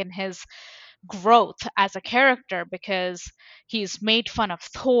I think in his growth as a character, because he's made fun of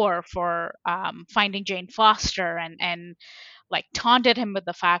Thor for finding Jane Foster and like taunted him with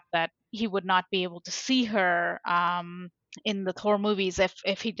the fact that he would not be able to see her in the Thor movies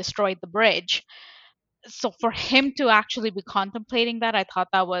if he destroyed the bridge. So for him to actually be contemplating that, I thought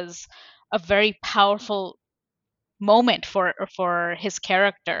that was a very powerful moment for his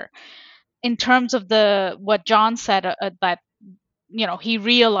character. In terms of the what John said, that he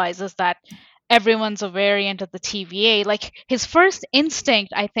realizes that everyone's a variant of the TVA. Like his first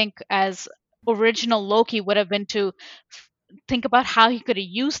instinct, I think, as original Loki would have been to think about how he could have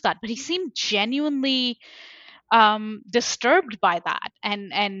used that, but he seemed genuinely disturbed by that,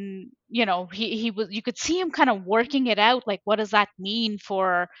 and he was, you could see him kind of working it out, like what does that mean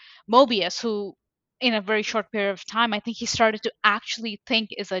for Mobius, who in a very short period of time I think he started to actually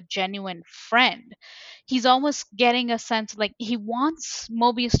think is a genuine friend. He's almost getting a sense like he wants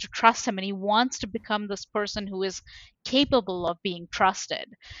Mobius to trust him, and he wants to become this person who is capable of being trusted.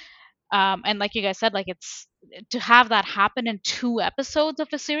 And like you guys said, like it's to have that happen in 2 episodes of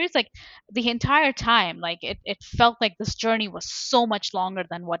a series, like the entire time, like it felt like this journey was so much longer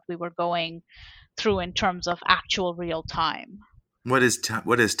than what we were going through in terms of actual real time. What is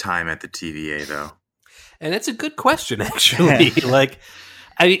time at the TVA though? And that's a good question, actually. Like,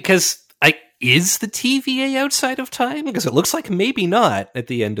 I mean, because is the TVA outside of time? Because it looks like maybe not at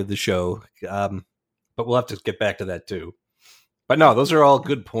the end of the show. But we'll have to get back to that too. But no, those are all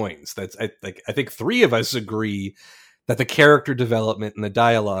good points. I think 3 of us agree that the character development and the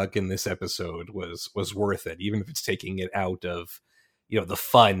dialogue in this episode was worth it, even if it's taking it out of the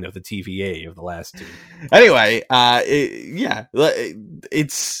fun of the TVA of the last 2. Anyway,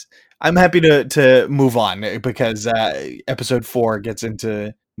 it's. I'm happy to move on because episode 4 gets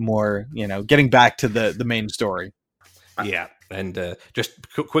into more, getting back to the main story. Yeah, and just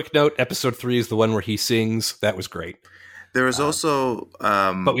quick note: episode 3 is the one where he sings. That was great. There was also,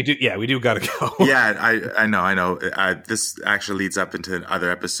 but we do gotta go. Yeah, I know. This actually leads up into other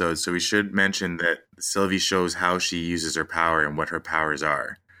episodes, so we should mention that Sylvie shows how she uses her power and what her powers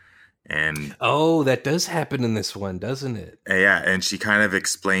are. And that does happen in this one, doesn't it? Yeah, and she kind of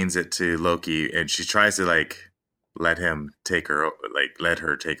explains it to Loki, and she tries to let her take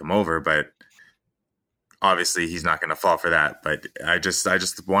him over, but obviously he's not going to fall for that. But I just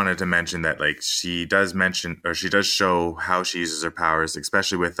wanted to mention that she does show how she uses her powers,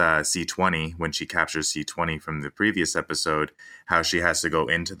 especially with C20 when she captures C20 from the previous episode, how she has to go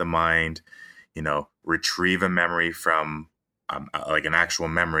into the mind, retrieve a memory from an actual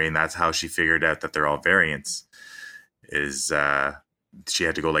memory, and that's how she figured out that they're all variants. She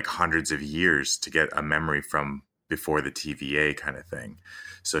had to go hundreds of years to get a memory from before the TVA kind of thing.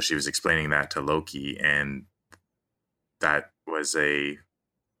 So she was explaining that to Loki, and that was a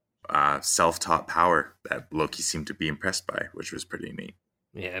self-taught power that Loki seemed to be impressed by, which was pretty neat.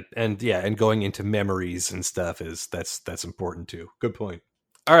 Yeah, and going into memories and stuff that's important too. Good point.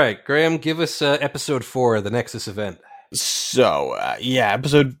 All right, Graham, give us episode 4, the Nexus event. So,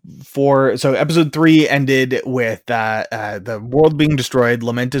 episode 4. So, episode 3 ended with the world being destroyed,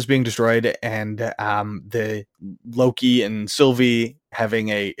 Lamentis being destroyed, and the Loki and Sylvie having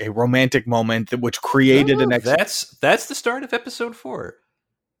a romantic moment which created an. That's the start of episode 4.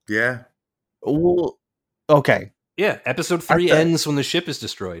 Yeah. Well, okay. Yeah, episode 3 ends when the ship is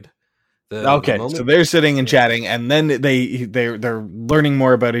destroyed. So they're sitting and chatting, and then they're learning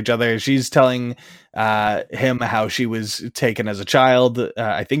more about each other. She's telling him how she was taken as a child,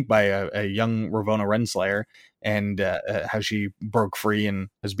 I think by a young Ravonna Renslayer, and how she broke free and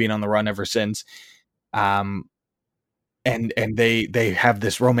has been on the run ever since. And they have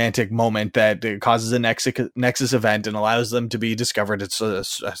this romantic moment that causes a Nexus event and allows them to be discovered. It's an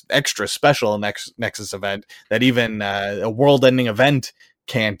extra special Nexus event that even a world-ending event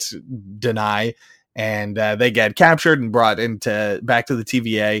can't deny, and they get captured and brought back to the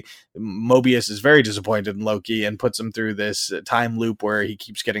TVA. Mobius is very disappointed in Loki and puts him through this time loop where he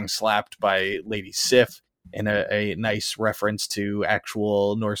keeps getting slapped by Lady Sif, in a nice reference to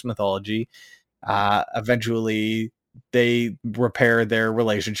actual Norse mythology. Eventually they repair their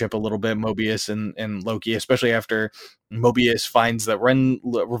relationship a little bit, Mobius and Loki, especially after Mobius finds that Ravonna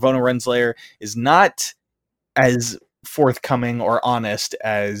Renslayer is not as forthcoming or honest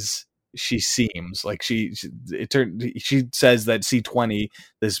as she seems. She says that C20,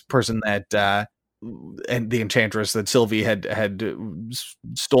 this person that and the Enchantress that Sylvie had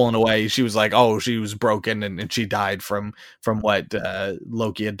stolen away, she was like, oh, she was broken and she died from what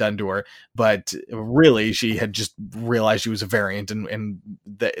Loki had done to her. But really, she had just realized she was a variant, and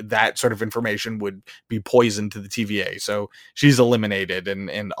that sort of information would be poison to the TVA. So she's eliminated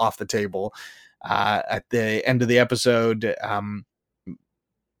and off the table. At the end of the episode,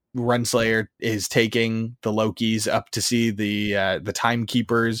 Renslayer is taking the Lokis up to see the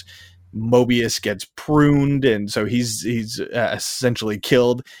Timekeepers. Mobius gets pruned, and so he's essentially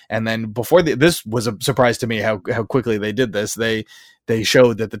killed. And then before this was a surprise to me how quickly they did this. They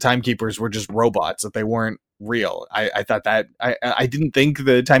showed that the Timekeepers were just robots, that they weren't real. I thought that I didn't think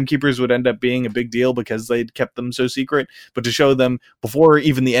the Timekeepers would end up being a big deal because they'd kept them so secret, but to show them before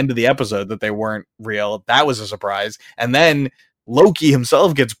even the end of the episode that they weren't real, that was a surprise. And then Loki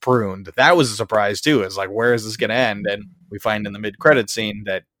himself gets pruned. That was a surprise too. It's like, where is this going to end? And we find in the mid-credit scene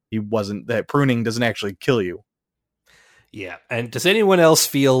that that pruning doesn't actually kill you. Yeah. And does anyone else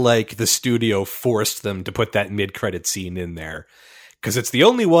feel like the studio forced them to put that mid-credit scene in there? Because it's the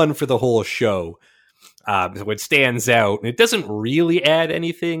only one for the whole show. What stands out, and it doesn't really add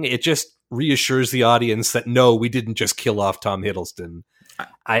anything. It just reassures the audience that no, we didn't just kill off Tom Hiddleston.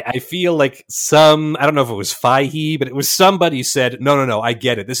 I feel like I don't know if it was Fahey, but it was somebody said, no, I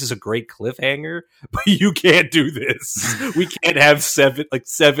get it. This is a great cliffhanger, but you can't do this. We can't have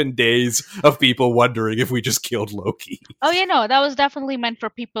 7 days of people wondering if we just killed Loki. Oh, that was definitely meant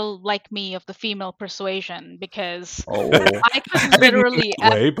for people like me of the female persuasion, because I could literally,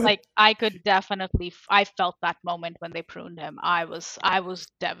 I felt that moment when they pruned him. I was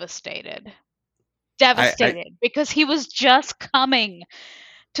devastated. Because he was just coming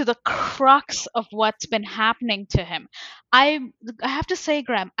to the crux of what's been happening to him. I have to say,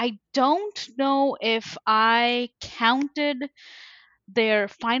 Graham, I don't know if I counted their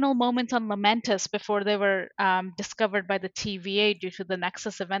final moments on Lamentus before they were discovered by the TVA due to the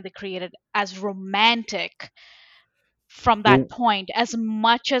Nexus event they created as romantic from that point, as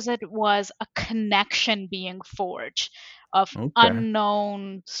much as it was a connection being forged of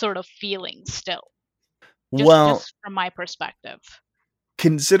unknown sort of feelings still. Just from my perspective.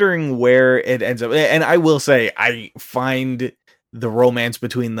 Considering where it ends up, and I will say, I find the romance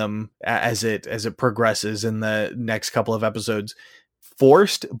between them as it progresses in the next couple of episodes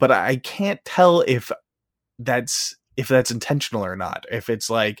forced, but I can't tell if that's intentional or not. If it's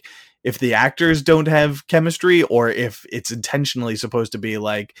like, if the actors don't have chemistry, or if it's intentionally supposed to be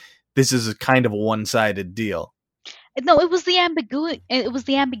like, this is a kind of a one-sided deal. No, it was the ambiguity. It was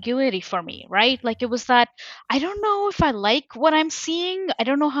the ambiguity for me, right? Like, it was that I don't know if I like what I'm seeing. I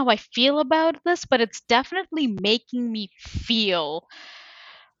don't know how I feel about this, but it's definitely making me feel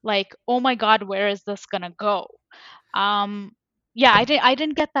like, oh my God, where is this gonna go? Yeah, I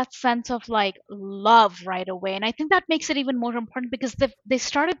didn't get that sense of like love right away, and I think that makes it even more important because they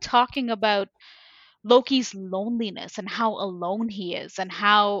started talking about Loki's loneliness and how alone he is, and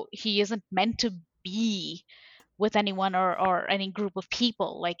how he isn't meant to be with anyone or any group of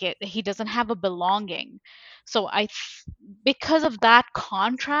people. Like, he doesn't have a belonging. So because of that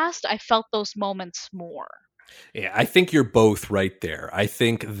contrast, I felt those moments more. Yeah, I think you're both right there. I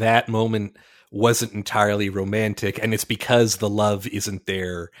think that moment wasn't entirely romantic, and it's because the love isn't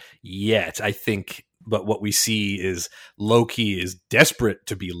there yet. I think, but what we see is Loki is desperate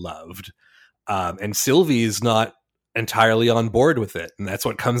to be loved, and Sylvie is not entirely on board with it, and that's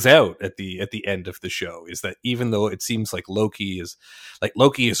what comes out at the end of the show, is that even though it seems like Loki is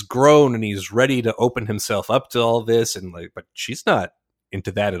grown and he's ready to open himself up to all this, and but she's not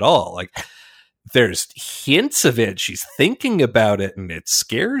into that at all. Like, there's hints of it, she's thinking about it, and it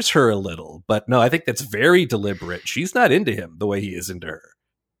scares her a little, but no, I think that's very deliberate. She's not into him the way he is into her.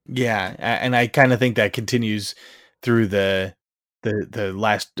 Yeah, and I kind of think that continues through the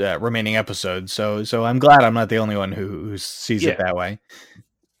last remaining episodes. So I'm glad I'm not the only one who sees it that way.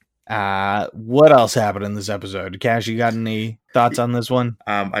 What else happened in this episode? Cash, you got any thoughts on this one?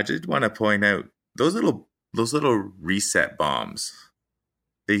 I did want to point out those little reset bombs.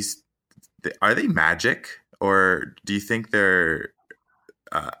 Are they magic, or do you think they're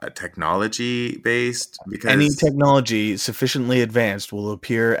technology based? Because any technology sufficiently advanced will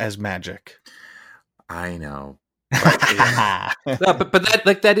appear as magic. I know. But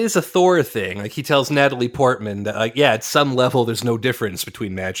that is a Thor thing. Like, he tells Natalie Portman that, like, yeah, at some level there's no difference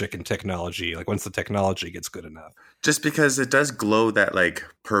between magic and technology, like once the technology gets good enough. Just because it does glow that like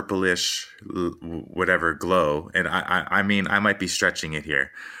purplish whatever glow, and I mean, I might be stretching it here,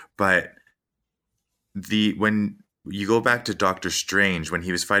 but when you go back to Doctor Strange, when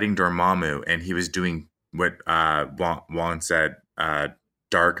he was fighting Dormammu and he was doing what Juan said,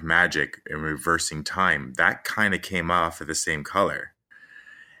 dark magic and reversing time, that kind of came off of the same color.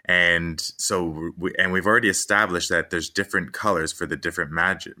 And so, we've already established that there's different colors for the different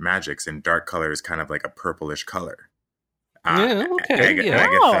magics, and dark color is kind of like a purplish color. Agatha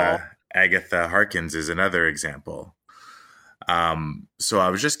Harkins is another example. So I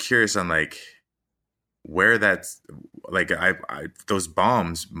was just curious on like where that's like, those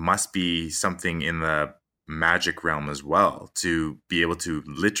bombs must be something in the magic realm as well, to be able to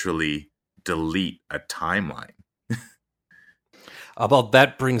literally delete a timeline. Well,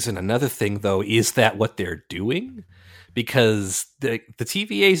 that brings in another thing, though. Is that what they're doing? Because the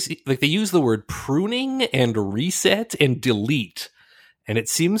TVAs, like, they use the word pruning and reset and delete, and it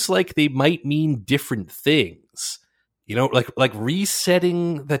seems like they might mean different things. You know, like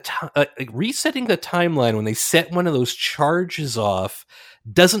resetting the timeline when they set one of those charges off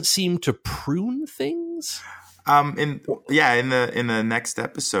doesn't seem to prune things. In the next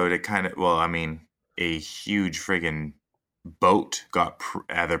episode, it kind of, a huge friggin' boat got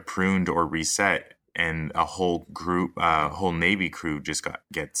either pruned or reset, and a whole Navy crew just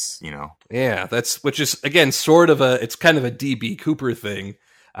gets. Yeah, which is again sort of it's kind of a DB Cooper thing.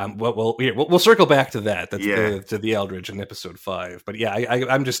 We'll circle back to that. That's to the Eldridge in episode 5. But yeah,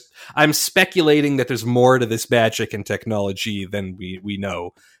 I'm speculating that there's more to this magic and technology than we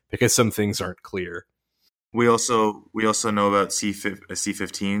know, because some things aren't clear. We also know about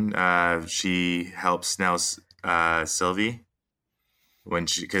C15. She helps now Sylvie when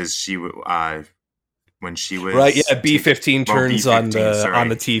she was right. Yeah, B15 turns on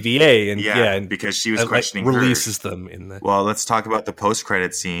the TVA, and because she was questioning releases her. them in the. Well, let's talk about the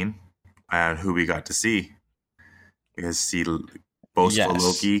post-credit scene and who we got to see, because boastful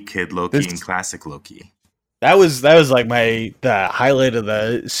Loki, Kid Loki, and classic Loki. That was like the highlight of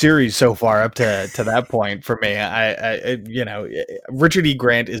the series so far up to that point for me. I Richard E.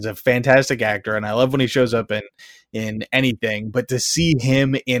 Grant is a fantastic actor, and I love when he shows up in anything. But to see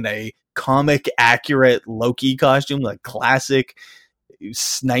him in a comic accurate Loki costume, like classic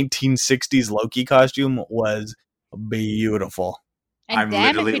 1960s Loki costume, was beautiful. And I'm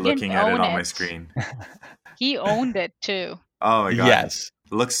literally looking at it on my screen. He owned it too. Oh my god! Yes.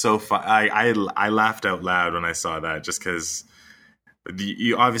 It looks so fun. I laughed out loud when I saw that, just because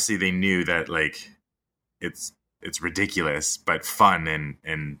obviously they knew that like it's ridiculous but fun,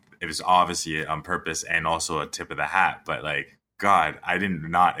 and it was obviously on purpose and also a tip of the hat. But like, God, I did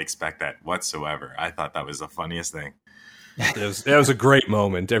not expect that whatsoever. I thought that was the funniest thing. That was a great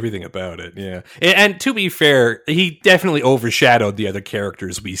moment. Everything about it, yeah. And to be fair, he definitely overshadowed the other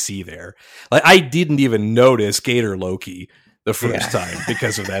characters we see there. Like, I didn't even notice Gator Loki the first time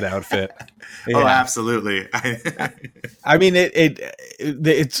because of that outfit. Yeah. Oh, absolutely. I mean,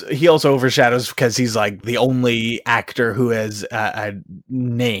 it's he also overshadows because he's like the only actor who has a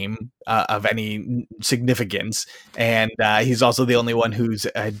name of any significance, and he's also the only one who's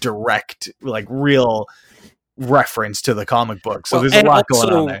a direct, like, real reference to the comic book. So there's a lot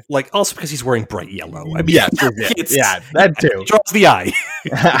going on there. Like, also because he's wearing bright yellow. I mean, yeah, that too. It draws the eye.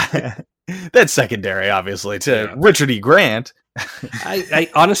 That's secondary, obviously, to Richard E. Grant. I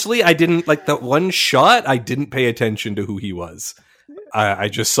honestly, I didn't like that one shot. I didn't pay attention to who he was. I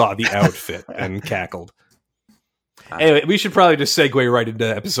just saw the outfit and cackled. Anyway, we should probably just segue right into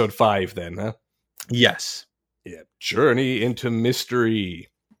episode 5 then, huh? Yes. Yeah. Journey into mystery.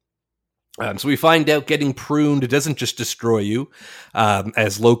 So we find out getting pruned doesn't just destroy you,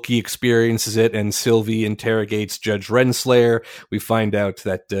 as Loki experiences it and Sylvie interrogates Judge Renslayer. We find out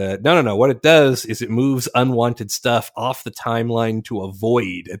that, no. What it does is it moves unwanted stuff off the timeline to a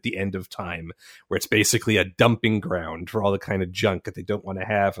void at the end of time, where it's basically a dumping ground for all the kind of junk that they don't want to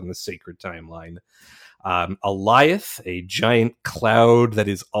have on the sacred timeline. Alioth, a giant cloud that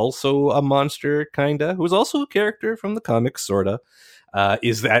is also a monster, kinda, who's also a character from the comics, sorta.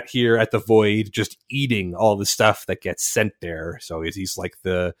 Is that here at the void, just eating all the stuff that gets sent there. So he's like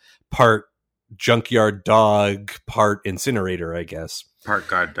the part junkyard dog, part incinerator, I guess. Part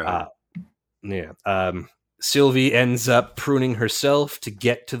god dog. Sylvie ends up pruning herself to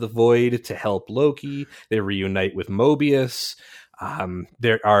get to the void to help Loki. They reunite with Mobius.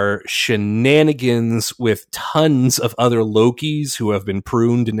 There are shenanigans with tons of other Lokis who have been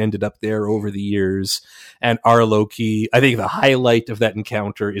pruned and ended up there over the years. And our Loki, I think the highlight of that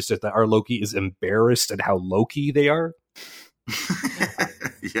encounter is that our Loki is embarrassed at how Loki they are.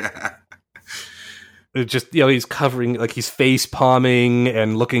 Yeah. It just, he's covering, like, he's face palming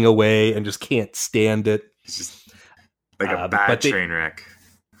and looking away and just can't stand it. It's just like a bad train wreck.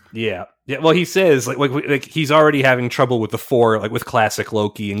 Yeah. Yeah. Well, he says like he's already having trouble with the four, like with classic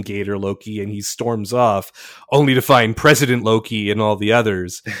Loki and Gator Loki, and he storms off only to find President Loki and all the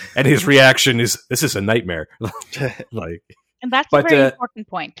others. And his reaction is, "This is a nightmare." Like, And that's a but very important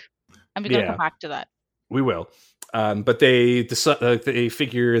point. And we're going to yeah. come back to that. we will. But they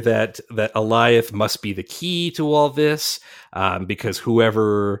figure that Alioth must be the key to all this, because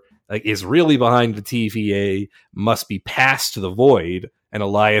whoever is really behind the TVA must be passed to the void, and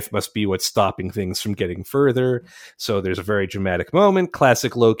Alioth must be what's stopping things from getting further. So there's a very dramatic moment.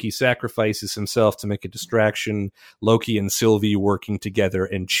 Classic Loki sacrifices himself to make a distraction. Loki and Sylvie working together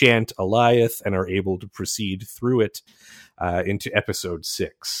enchant Alioth and are able to proceed through it into episode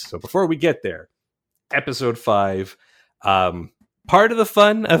 6. So before we get there, episode 5, part of the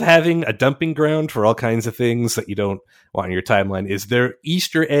fun of having a dumping ground for all kinds of things that you don't want in your timeline is there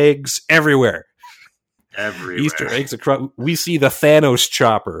Easter eggs everywhere. Easter eggs across. We see the Thanos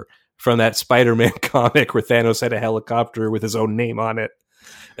chopper from that Spider-Man comic where Thanos had a helicopter with his own name on it,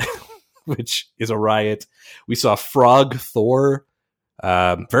 which is a riot. We saw Frog Thor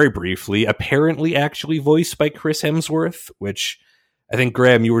very briefly, apparently actually voiced by Chris Hemsworth, which I think,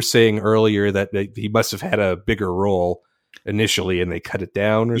 Graham, you were saying earlier that he must have had a bigger role initially and they cut it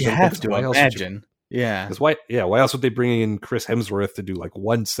down or You something. have to imagine. Yeah. Because why else would they bring in Chris Hemsworth to do like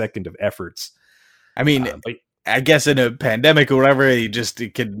 1 second of efforts? I mean, I guess in a pandemic or whatever,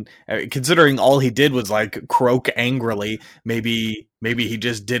 considering all he did was like croak angrily, maybe he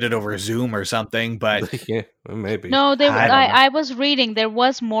just did it over Zoom or something, but yeah, maybe. No, I was reading. There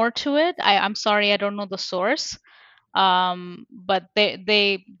was more to it. I'm sorry, I don't know the source. But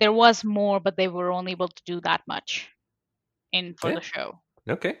there was more, but they were only able to do that much for the show.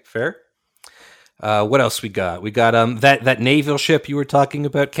 Okay, fair. What else we got? We got that naval ship you were talking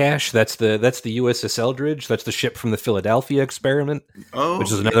about, Cash. That's the USS Eldridge. That's the ship from the Philadelphia experiment,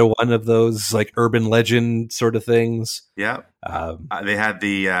 which is another one of those like urban legend sort of things. Yeah. They had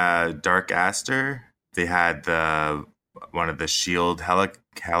the Dark Aster. They had one of the Shield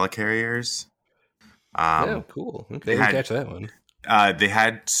helicarriers. Oh, cool. Okay, didn't catch that one. They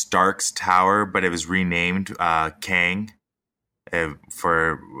had Stark's Tower, but it was renamed Kang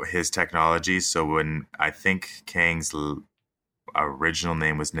for his technology. So when I think Kang's original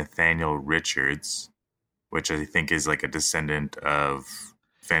name was Nathaniel Richards, which I think is like a descendant of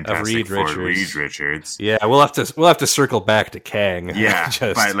Fantastic Four Reed Richards. Yeah, we'll have to circle back to Kang. Yeah,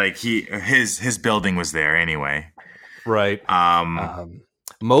 but like his building was there anyway. Right.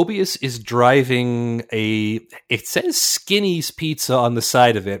 Mobius is driving it says Skinny's Pizza on the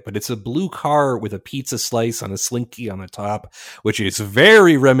side of it, but it's a blue car with a pizza slice on a slinky on the top, which is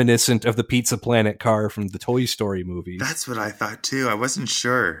very reminiscent of the Pizza Planet car from the Toy Story movies. That's what I thought too. I wasn't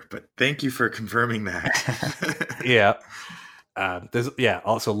sure, but thank you for confirming that. Yeah. There's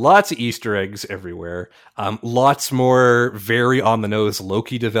also lots of Easter eggs everywhere. Lots more very on the nose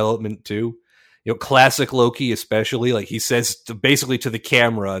Loki development too. Classic Loki, especially, like he says basically to the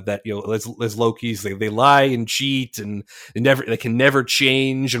camera that, as Lokis, they lie and cheat and they can never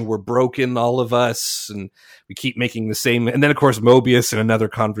change, and we're broken, all of us, and we keep making the same. And then of course Mobius in another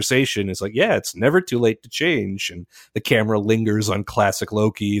conversation is like, yeah, it's never too late to change. And the camera lingers on classic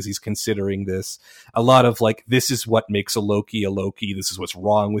Loki as he's considering this. A lot of like, this is what makes a Loki. This is what's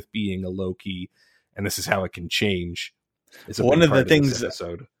wrong with being a Loki, and this is how it can change. One of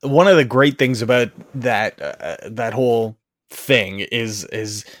the great things about that whole thing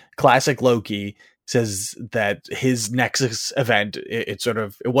is classic Loki says that his Nexus event, it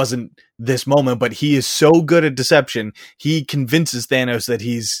wasn't this moment, but he is so good at deception. He convinces Thanos that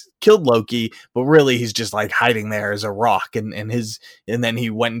he's killed Loki, but really he's just like hiding there as a rock, and then he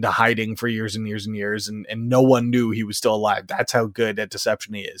went into hiding for years and years and years, and no one knew he was still alive. That's how good at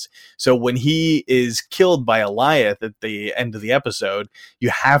deception he is. So when he is killed by Alioth at the end of the episode, you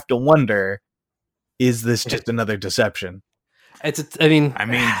have to wonder, is this just another deception?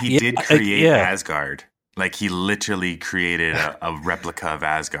 He did create Asgard. Like he literally created a replica of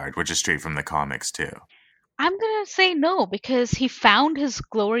Asgard, which is straight from the comics too. I'm going to say no, because he found his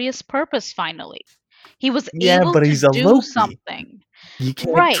glorious purpose finally. He was able to do something. You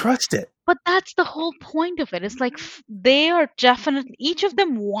can't trust it. But that's the whole point of it. It's like they are definitely, each of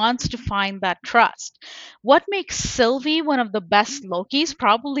them wants to find that trust. What makes Sylvie one of the best Lokis,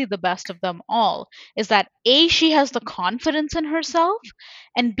 probably the best of them all, is that A, she has the confidence in herself,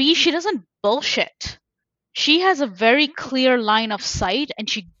 and B, she doesn't bullshit. She has a very clear line of sight, and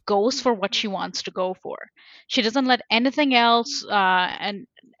she goes for what she wants to go for. She doesn't let anything else and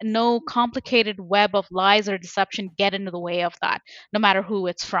no complicated web of lies or deception get into the way of that, no matter who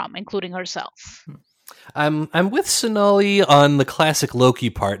it's from, including herself. I'm with Sonali on the classic Loki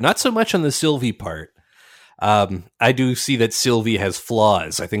part, not so much on the Sylvie part. I do see that Sylvie has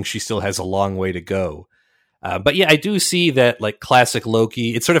flaws. I think she still has a long way to go. But yeah, I do see that like classic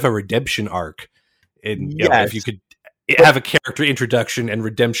Loki, it's sort of a redemption arc. And you know, if you Yes. could have a character introduction and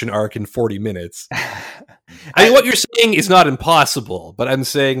redemption arc in 40 minutes. I mean, what you're saying is not impossible, but I'm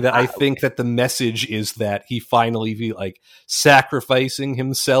saying that I think that the message is that he finally be like sacrificing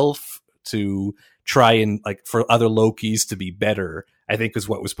himself to try and like for other Lokis to be better. I think is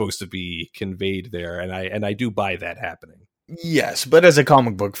what was supposed to be conveyed there, and I do buy that happening. Yes, but as a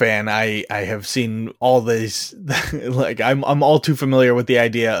comic book fan, I have seen all these. Like I'm all too familiar with the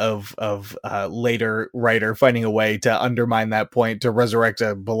idea of later writer finding a way to undermine that point to resurrect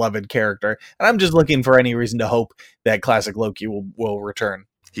a beloved character, and I'm just looking for any reason to hope that classic Loki will return.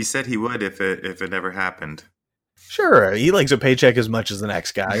 He said he would if it never happened. Sure, he likes a paycheck as much as the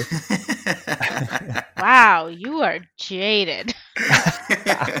next guy. Wow, you are jaded.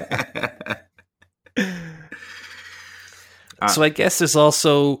 So I guess there's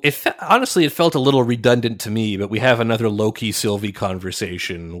also honestly it felt a little redundant to me, but we have another Loki Sylvie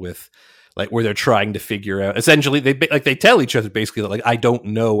conversation with like where they're trying to figure out essentially they tell each other basically that like I don't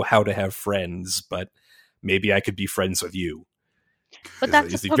know how to have friends, but maybe I could be friends with you. But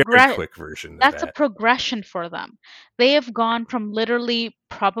that's Is a the very quick version of that's a that. progression for them. They have gone from literally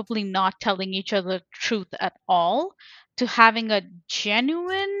probably not telling each other the truth at all to having a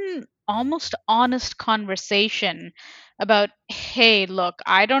genuine, almost honest conversation about, hey, look,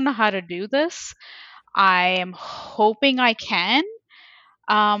 I don't know how to do this. I am hoping I can.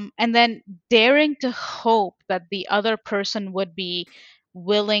 And then daring to hope that the other person would be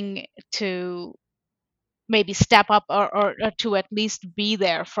willing to maybe step up or to at least be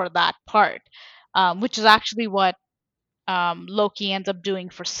there for that part, which is actually what Loki ends up doing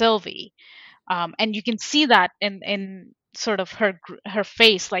for Sylvie. And you can see that in sort of her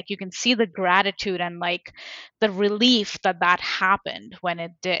face, like you can see the gratitude and like the relief that happened when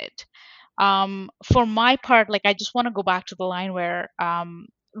it did. For my part, like I just want to go back to the line where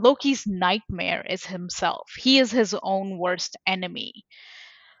Loki's nightmare is himself. He is his own worst enemy.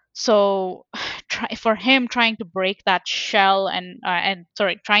 So for him trying to break that shell and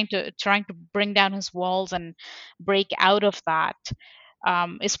sorry trying to bring down his walls and break out of that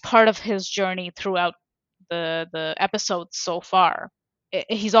is part of his journey throughout the episodes so far.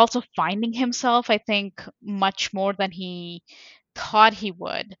 He's also finding himself, I think, much more than he thought he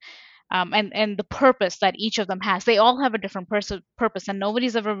would. And the purpose that each of them has, they all have a different purpose, and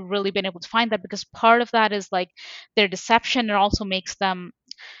nobody's ever really been able to find that, because part of that is like their deception. It also makes them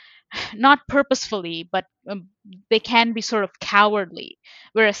not purposefully, but they can be sort of cowardly.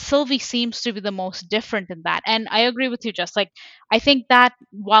 Whereas Sylvie seems to be the most different in that. And I agree with you, Jess. Like, I think that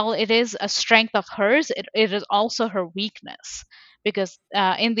while it is a strength of hers, it is also her weakness. Because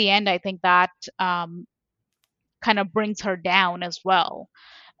in the end, I think that kind of brings her down as well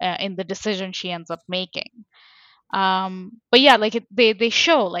in the decision she ends up making. But yeah, like they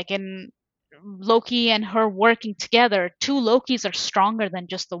show like in Loki and her working together, two Lokis are stronger than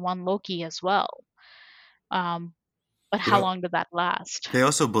just the one Loki as well. But how long did that last? They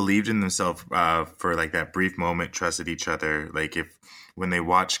also believed in themselves for like that brief moment, trusted each other. Like when they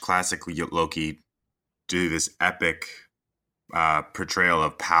watch classic Loki do this epic portrayal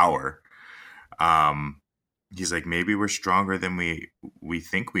of power, he's like, maybe we're stronger than we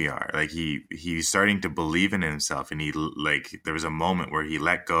think we are. Like he's starting to believe in himself, and he like there was a moment where he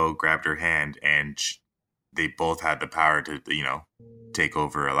let go, grabbed her hand, and they both had the power to take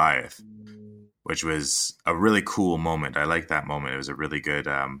over Alioth, which was a really cool moment. I like that moment. It was a really good,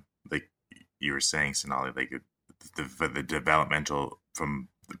 like you were saying, Sonali, like the developmental from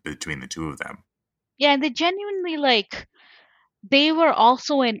between the two of them. Yeah, and they genuinely like. They were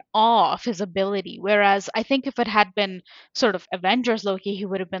also in awe of his ability. Whereas I think if it had been sort of Avengers Loki, he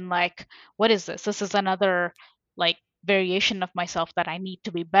would have been like, what is this? This is another like variation of myself that I need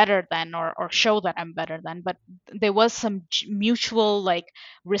to be better than, or show that I'm better than. But there was some mutual like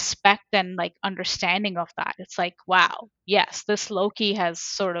respect and like understanding of that. It's like, wow, yes, this Loki has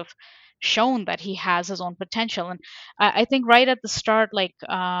sort of shown that he has his own potential. And I think right at the start, like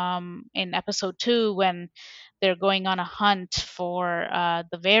in episode 2, when they're going on a hunt for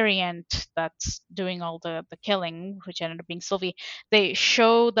the variant that's doing all the killing, which ended up being Sylvie. They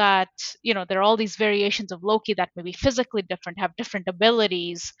show that there are all these variations of Loki that may be physically different, have different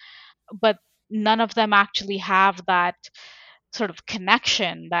abilities, but none of them actually have that sort of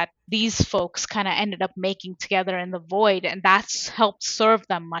connection that these folks kind of ended up making together in the void, and that's helped serve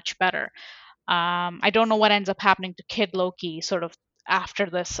them much better. I don't know what ends up happening to Kid Loki sort of after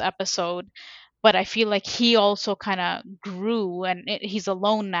this episode, but I feel like he also kind of grew, and he's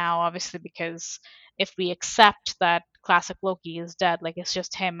alone now, obviously, because if we accept that classic Loki is dead, like it's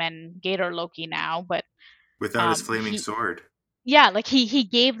just him and Gator Loki now. But Without his flaming he, sword. yeah, like he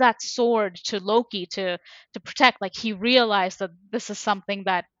gave that sword to Loki to protect. Like he realized that this is something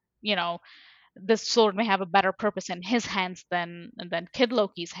that, you know, this sword may have a better purpose in his hands than Kid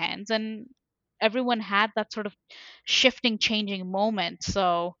Loki's hands, and everyone had that sort of shifting, changing moment.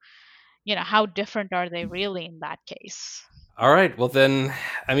 So, you know, how different are they really in that case? All right, well then,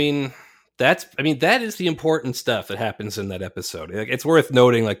 I mean, that is the important stuff that happens in that episode. Like, it's worth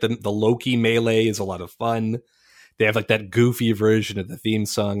noting, like the Loki melee is a lot of fun. They have like that goofy version of the theme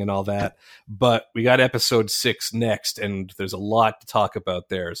song and all that. But we got episode 6 next, and there's a lot to talk about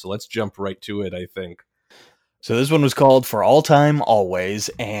there. So let's jump right to it, I think. So this one was called For All Time, Always,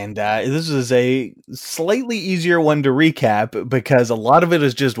 and this is a slightly easier one to recap because a lot of it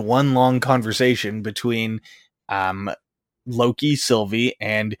is just one long conversation between Loki, Sylvie,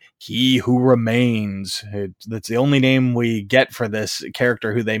 and He Who Remains. That's the only name we get for this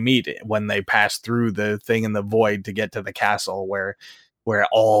character who they meet when they pass through the thing in the void to get to the castle where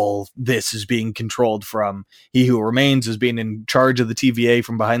all this is being controlled from. He Who Remains is being in charge of the TVA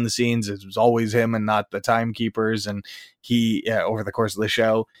from behind the scenes. It was always him and not the timekeepers, and he over the course of the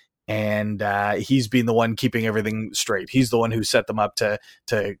show. And he's been the one keeping everything straight. He's the one who set them up to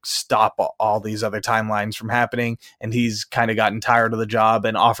stop all these other timelines from happening. And he's kind of gotten tired of the job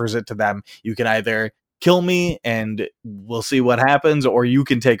and offers it to them. You can either kill me and we'll see what happens, or you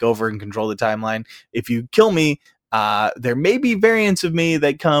can take over and control the timeline. If you kill me, there may be variants of me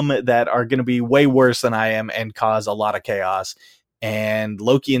that come that are going to be way worse than I am and cause a lot of chaos. And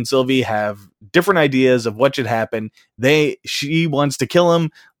Loki and Sylvie have different ideas of what should happen. She wants to kill him.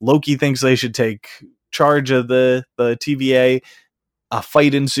 Loki thinks they should take charge of the TVA. A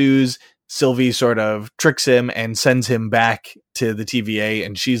fight ensues. Sylvie sort of tricks him and sends him back to the TVA,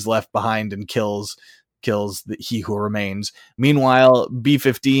 and she's left behind and kills He Who Remains. Meanwhile,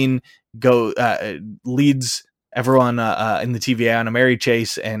 B-15 leads everyone in the TVA on a merry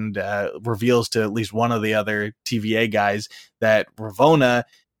chase and reveals to at least one of the other TVA guys that Ravonna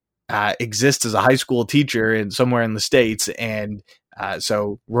exists as a high school teacher somewhere in the States, and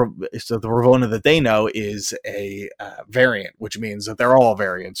so the Ravonna that they know is a variant, which means that they're all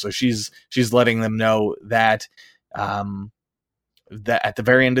variants. So she's letting them know that that at the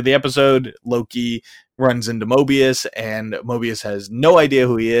very end of the episode, Loki runs into Mobius, and Mobius has no idea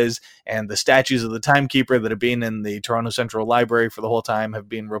who he is, and the statues of the Timekeeper that have been in the Toronto Central Library for the whole time have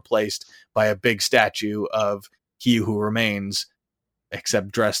been replaced by a big statue of He Who Remains,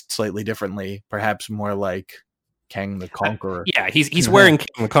 except dressed slightly differently, perhaps more like Kang the Conqueror. Yeah, he's wearing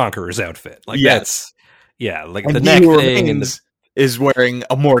Kang the Conqueror's outfit. Like, yes. Like and the neck thing is wearing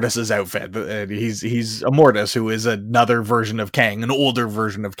Immortus's outfit. He's Immortus, who is another version of Kang, an older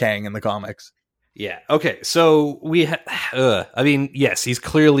version of Kang in the comics. Yeah. Okay. So I mean, yes, he's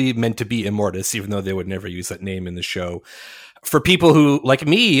clearly meant to be Immortus, even though they would never use that name in the show. For people who, like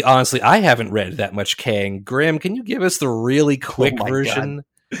me, honestly, I haven't read that much Kang. Graham, can you give us the really quick version?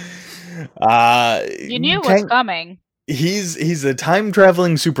 You knew what's coming. He's a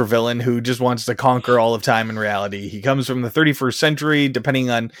time-traveling supervillain who just wants to conquer all of time and reality. He comes from the 31st century, depending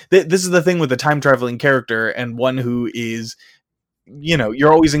on... This is the thing with the time-traveling character, and one who is...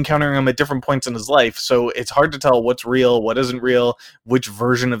 you're always encountering him at different points in his life, so it's hard to tell what's real, what isn't real, which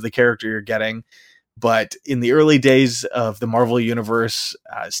version of the character you're getting. But in the early days of the Marvel Universe,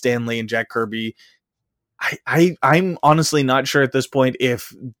 Stan Lee and Jack Kirby... I'm honestly not sure at this point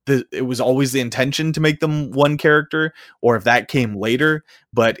if it was always the intention to make them one character or if that came later.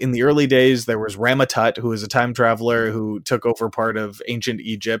 But in the early days, there was Rama-Tut, who was a time traveler who took over part of ancient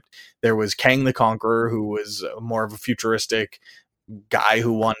Egypt. There was Kang the Conqueror, who was more of a futuristic guy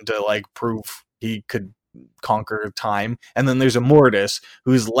who wanted to prove he could conquer time. And then there's Immortus,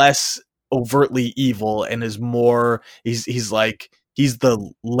 who's less overtly evil and is more he's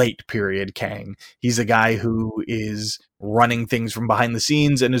the late period Kang. He's a guy who is running things from behind the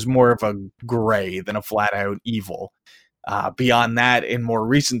scenes and is more of a gray than a flat out evil. Beyond that, in more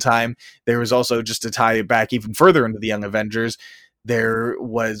recent time, there was also, just to tie it back even further into the Young Avengers, there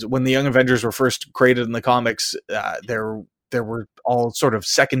was, when the Young Avengers were first created in the comics, there were all sort of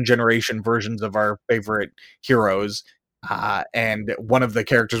second generation versions of our favorite heroes. And one of the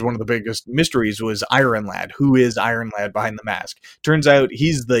characters, one of the biggest mysteries was Iron Lad. Who is Iron Lad behind the mask? Turns out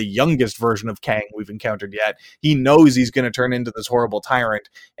he's the youngest version of Kang we've encountered yet. He knows he's going to turn into this horrible tyrant,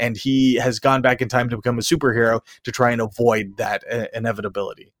 and he has gone back in time to become a superhero to try and avoid that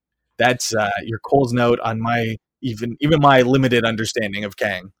inevitability. That's your Cole's note on my even my limited understanding of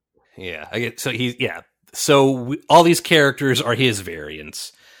Kang. Yeah, I get so all these characters are his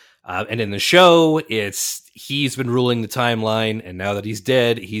variants, and in the show, he's been ruling the timeline, and now that he's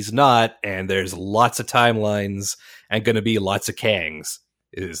dead, he's not, and there's lots of timelines and going to be lots of Kangs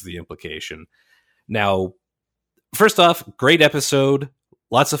is the implication. Now, first off, great episode,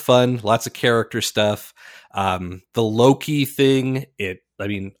 lots of fun, lots of character stuff. The Loki thing,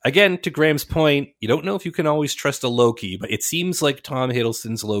 again, to Graham's point, you don't know if you can always trust a Loki, but it seems like Tom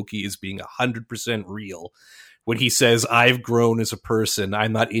Hiddleston's Loki is being 100% real. When he says, I've grown as a person,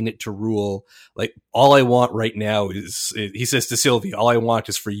 I'm not in it to rule. Like, all I want right now is, he says to Sylvie, all I want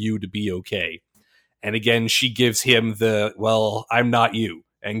is for you to be okay. And again, she gives him well, I'm not you,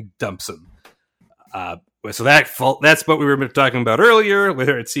 and dumps him. So that's what we were talking about earlier,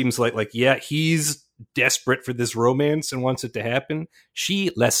 where it seems like he's desperate for this romance and wants it to happen.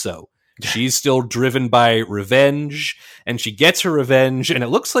 She less so. She's still driven by revenge, and she gets her revenge, and it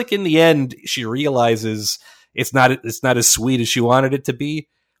looks like in the end she realizes it's not as sweet as she wanted it to be.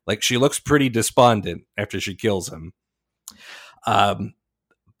 Like, she looks pretty despondent after she kills him.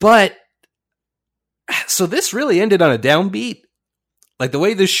 But so this really ended on a downbeat. Like, the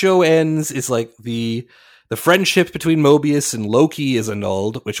way this show ends is like the friendship between Mobius and Loki is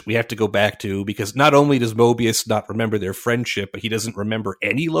annulled, which we have to go back to, because not only does Mobius not remember their friendship, but he doesn't remember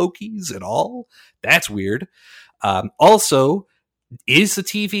any Lokis at all. That's weird. Also, is the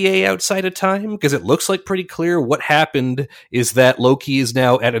TVA outside of time? Because it looks like pretty clear what happened is that Loki is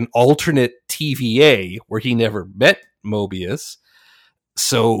now at an alternate TVA where he never met Mobius.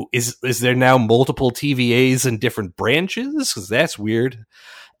 So is there now multiple TVAs in different branches? Because that's weird.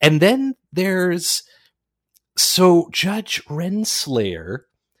 And then Judge Renslayer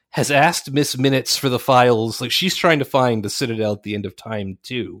has asked Miss Minutes for the files. Like, she's trying to find the Citadel at the end of time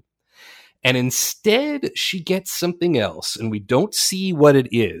too. And instead, she gets something else, and we don't see what it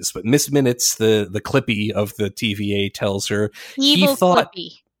is. But Miss Minutes, the Clippy of the TVA, tells her Evil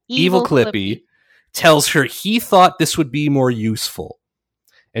Clippy tells her he thought this would be more useful.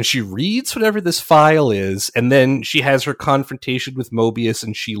 And she reads whatever this file is, and then she has her confrontation with Mobius,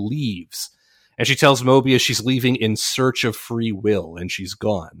 and she leaves. And she tells Mobius she's leaving in search of free will, and she's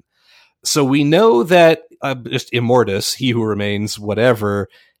gone. So we know that just Immortus, he who remains, whatever,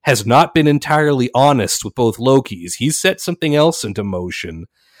 has not been entirely honest with both Lokis. He's set something else into motion.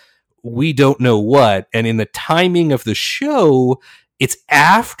 We don't know what. And in the timing of the show, it's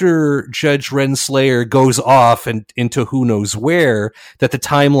after Judge Renslayer goes off and into who knows where that the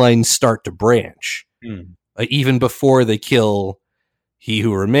timelines start to branch. Even before they kill He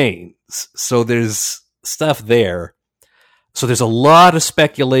Who Remains. So there's stuff there. So there's a lot of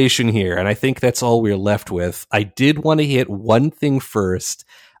speculation here, and I think that's all we're left with. I did want to hit one thing first.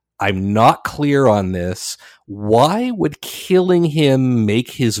 I'm not clear on this. Why would killing him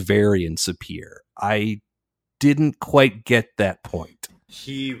make his variants appear? I didn't quite get that point.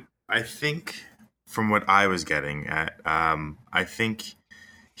 I think, from what I was getting at, I think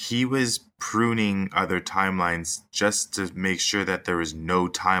he was pruning other timelines just to make sure that there was no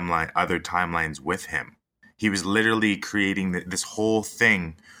other timelines with him. He was literally creating this whole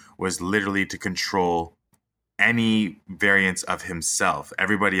thing was literally to control any variants of himself.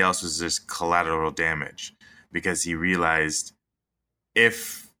 Everybody else was just collateral damage, because he realized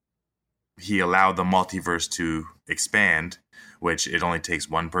if he allowed the multiverse to expand, which it only takes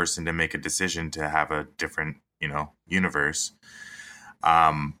one person to make a decision to have a different, universe,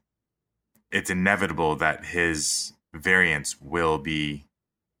 it's inevitable that his variants will be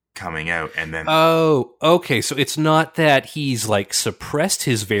coming out. And then okay, so it's not that he's like suppressed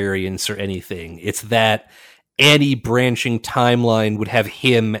his variants or anything. It's that any branching timeline would have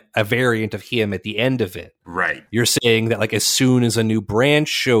a variant of him at the end of it. Right. You're saying that, like, as soon as a new branch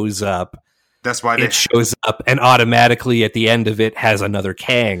shows up, that's why it shows up and automatically at the end of it has another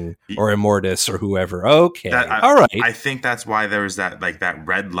Kang or Immortus or whoever. Okay. All right. I think that's why there was that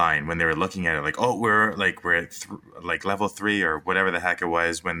red line when they were looking at it, like, oh, we're at level 3 or whatever the heck it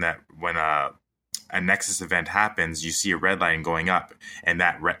was. When a Nexus event happens, you see a red line going up, and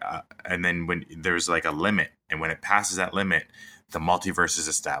and then when there's like a limit, and when it passes that limit, the multiverse is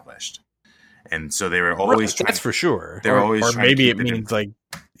established. And so they were always that's for sure. They were always or maybe it means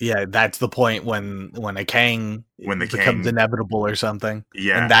that's the point when a Kang becomes inevitable or something.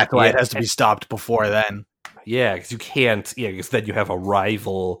 Yeah, and that's why it has to be stopped before then. Yeah, because you can't. Yeah, because then you have a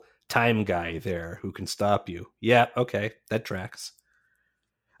rival time guy there who can stop you. Yeah, okay, that tracks.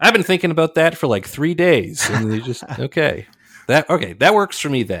 I've been thinking about that for like 3 days, and they just that works for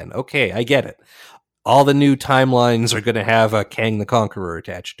me then. Okay, I get it. All the new timelines are going to have a Kang the Conqueror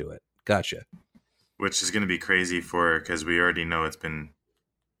attached to it. Gotcha. Which is going to be crazy because we already know it's been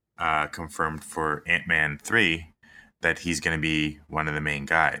confirmed for Ant-Man 3 that he's going to be one of the main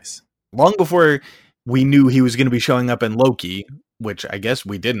guys. Long before we knew he was going to be showing up in Loki, which I guess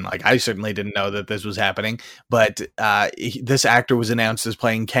we didn't. Like, I certainly didn't know that this was happening. But this actor was announced as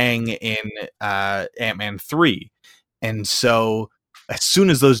playing Kang in Ant-Man 3. And so as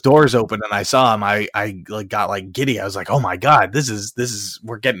soon as those doors opened and I saw him, I like got like giddy. I was like, oh my God, this is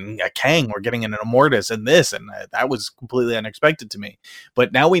we're getting a Kang, we're getting an Immortus and this. And that was completely unexpected to me.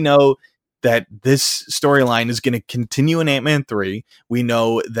 But now we know that this storyline is going to continue in Ant-Man 3. We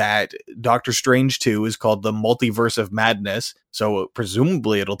know that Doctor Strange 2 is called the Multiverse of Madness, so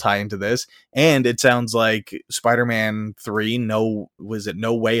presumably it'll tie into this. And it sounds like Spider-Man 3, No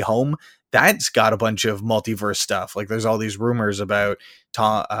Way Home? That's got a bunch of multiverse stuff. Like, there's all these rumors about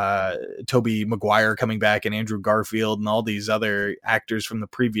Tobey Maguire coming back and Andrew Garfield and all these other actors from the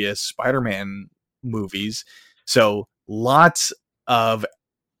previous Spider-Man movies. So lots of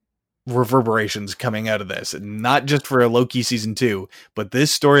reverberations coming out of this, not just for a Loki season 2, but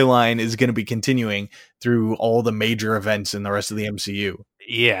this storyline is going to be continuing through all the major events in the rest of the MCU.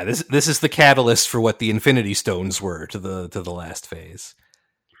 Yeah, this is the catalyst for what the Infinity Stones were to the last phase.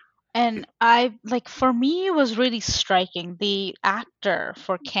 And for me, it was really striking. The actor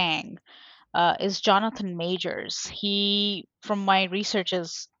for Kang is Jonathan Majors. He, from my research,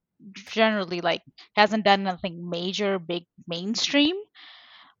 is generally hasn't done nothing major, big mainstream.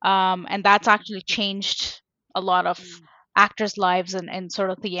 And that's actually changed a lot of actors' lives in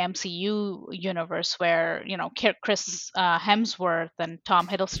sort of the MCU universe, where Chris Hemsworth and Tom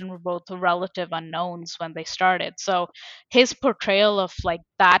Hiddleston were both relative unknowns when they started. So his portrayal of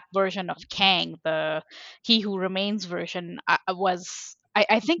that version of Kang, the He Who Remains version, was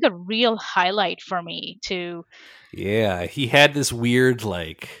I think a real highlight for me too. Yeah, he had this weird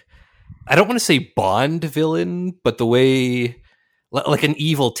I don't want to say Bond villain, but the way. Like an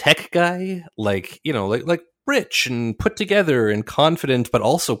evil tech guy, like rich and put together and confident, but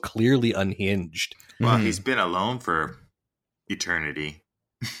also clearly unhinged. Well, he's been alone for eternity.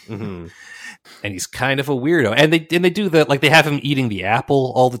 Mm-hmm. And he's kind of a weirdo. And they do that, they have him eating the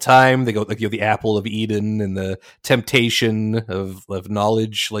apple all the time. They go the apple of Eden and the temptation of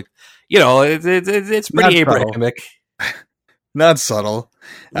knowledge. It's pretty Abrahamic. Not subtle.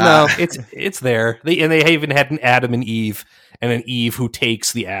 No, it's there. They even had an Adam and Eve. And an Eve who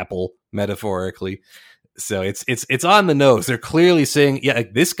takes the apple, metaphorically. So it's on the nose. They're clearly saying, yeah,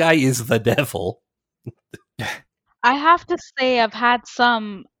 this guy is the devil. I have to say, I've had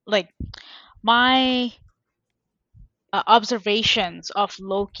some, my observations of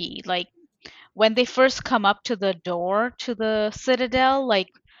Loki, when they first come up to the door to the Citadel,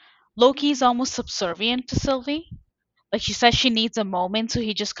 Loki's almost subservient to Sylvie. She says she needs a moment, so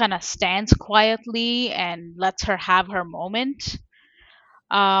he just kind of stands quietly and lets her have her moment.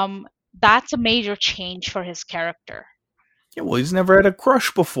 That's a major change for his character. Yeah, well, he's never had a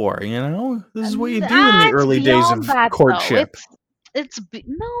crush before, This is what you do in the early days of courtship.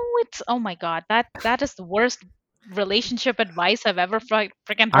 Oh my God, that is the worst relationship advice I've ever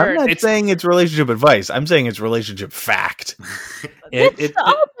freaking heard. I'm not saying it's relationship advice. I'm saying it's relationship fact.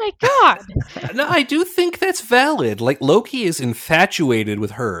 Oh my God. No, I do think that's valid. Loki is infatuated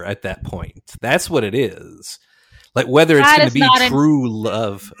with her at that point. That's what it is. Whether it's going to be true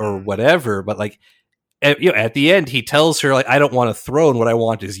love or whatever, but at the end he tells her I don't want a throne. What I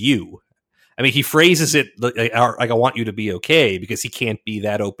want is you. I mean, he phrases it I want you to be okay, because he can't be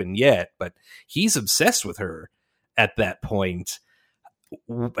that open yet, but he's obsessed with her at that point.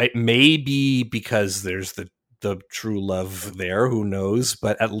 It may be because there's the true love there, who knows,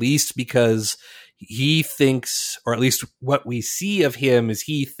 but at least because he thinks, or at least what we see of him is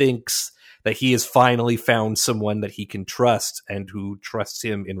he thinks that he has finally found someone that he can trust and who trusts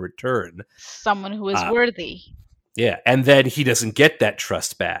him in return. Someone who is worthy. Yeah, and then he doesn't get that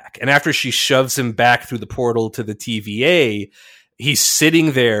trust back. And after she shoves him back through the portal to the TVA, he's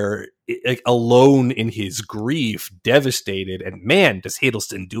sitting there alone in his grief, devastated. And man, does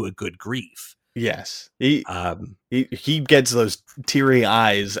Hiddleston do a good grief. Yes. He gets those teary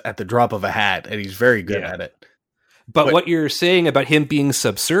eyes at the drop of a hat, and he's very good at it. But what you're saying about him being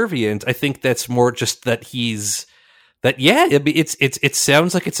subservient, I think that's more just that it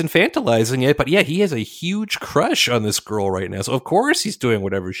sounds like it's infantilizing it, but yeah, he has a huge crush on this girl right now. So of course he's doing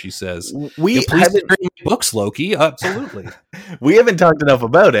whatever she says. Please read my books, Loki. Absolutely. We haven't talked enough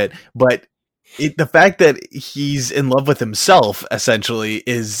about it, but the fact that he's in love with himself essentially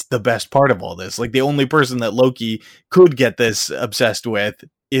is the best part of all this. The only person that Loki could get this obsessed with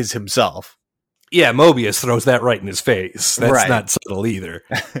is himself. Yeah, Mobius throws that right in his face. That's Right. not subtle either.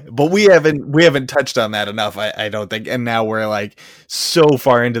 But we haven't touched on that enough, I don't think. And now we're like so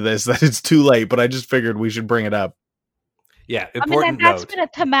far into this that it's too late, but I just figured we should bring it up. Yeah, I mean, important and that's note. been a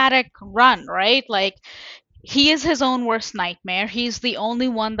thematic run, right? Like, he is his own worst nightmare. He's the only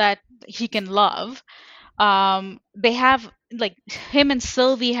one that he can love. They have, like, him and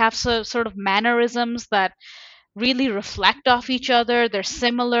Sylvie have sort of mannerisms that really reflect off each other. They're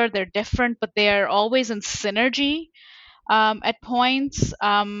similar, they're different, but they're always in synergy at points.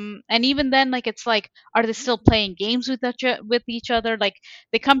 And even then, like, it's like, are they still playing games with each other? Like,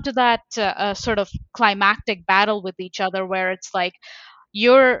 they come to that sort of climactic battle with each other where it's like,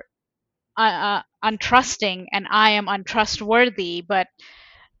 you're untrusting and I am untrustworthy, but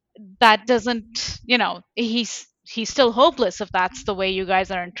that doesn't, he's still hopeless if that's the way you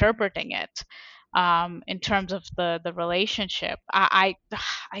guys are interpreting it. In terms of the relationship, I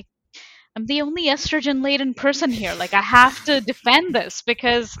I'm the only estrogen laden person here. Like, I have to defend this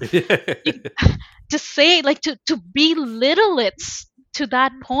because to say, like, to belittle it to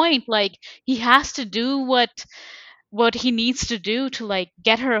that point, like, he has to do what he needs to do to, like,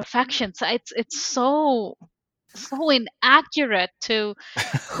 get her affection. So it's so inaccurate to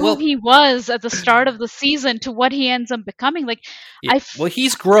who Well- he was at the start of the season to what he ends up becoming. Like, Yeah, well,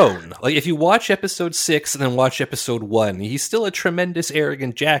 he's grown. Like, if you watch episode 6 and then watch episode 1, he's still a tremendous,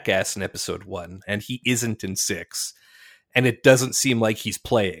 arrogant jackass in episode 1, and he isn't in 6. And it doesn't seem like he's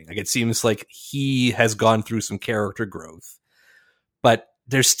playing. Like, it seems like he has gone through some character growth. But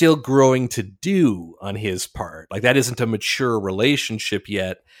there's still growing to do on his part. Like, that isn't a mature relationship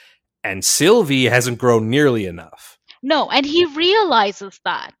yet, and Sylvie hasn't grown nearly enough. No, and he realizes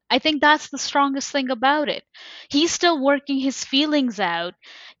that. I think that's the strongest thing about it. He's still working his feelings out.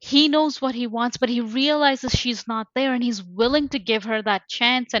 He knows what he wants, but he realizes she's not there, and he's willing to give her that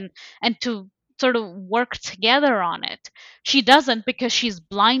chance and to sort of work together on it. She doesn't because she's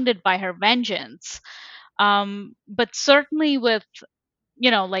blinded by her vengeance. But certainly with,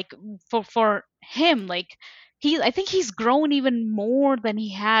 like, for him, like, I think he's grown even more than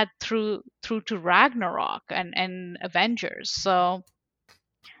he had through to Ragnarok and Avengers. So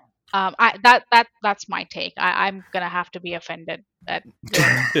that's my take. I'm gonna have to be offended at your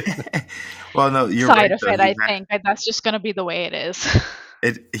Well, no, you're side right. of though. it. I think that's just gonna be the way it is.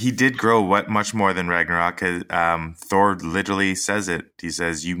 He did grow much more than Ragnarok. 'Cause, Thor literally says it. He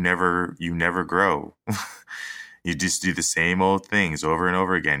says, "You never grow. You just do the same old things over and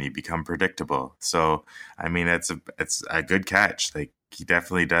over again. You become predictable." So, I mean, it's a good catch. Like, he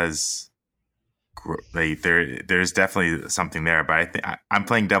definitely does. Like, there's definitely something there. But I think I'm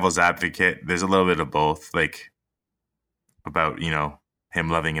playing devil's advocate. There's a little bit of both, like, about him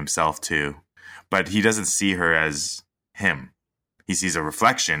loving himself too, but he doesn't see her as him. He sees a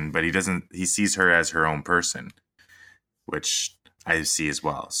reflection, but he sees her as her own person, which I see as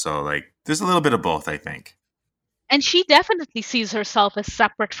well. So, like, there's a little bit of both, I think. And she definitely sees herself as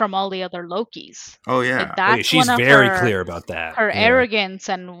separate from all the other Lokis. Oh yeah. Like, that's She's one of very her, clear about that. her Yeah. arrogance,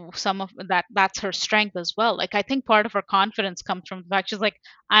 and some of that's her strength as well. Like, I think part of her confidence comes from the fact she's like,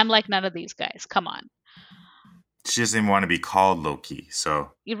 I'm like none of these guys. Come on. She doesn't even want to be called Loki.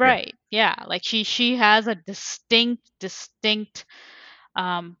 So You're right. Yeah. Like, she has a distinct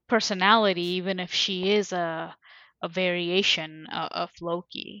personality, even if she is a variation of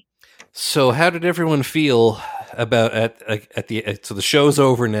Loki. So, how did everyone feel about so the show's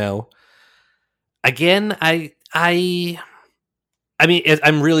over now? Again, I mean,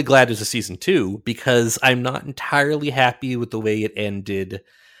 I'm really glad there's a season 2 because I'm not entirely happy with the way it ended.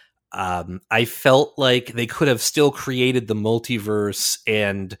 I felt like they could have still created the multiverse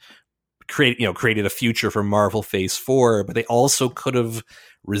and created a future for Marvel Phase 4, but they also could have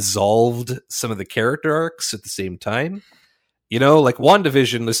resolved some of the character arcs at the same time. Like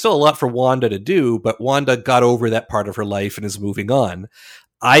WandaVision, there's still a lot for Wanda to do, but Wanda got over that part of her life and is moving on.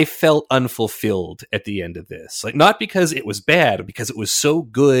 I felt unfulfilled at the end of this. Like, not because it was bad, because it was so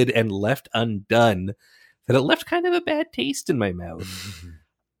good and left undone that it left kind of a bad taste in my mouth.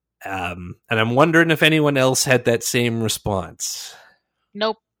 And I'm wondering if anyone else had that same response.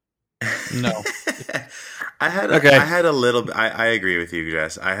 Nope. No. I had a little bit. I agree with you,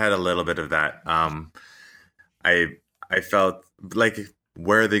 Jess. I had a little bit of that. I felt like,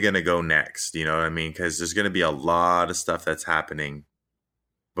 where are they going to go next? You know what I mean? Because there's going to be a lot of stuff that's happening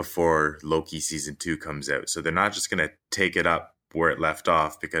before Loki season 2 comes out. So they're not just going to take it up where it left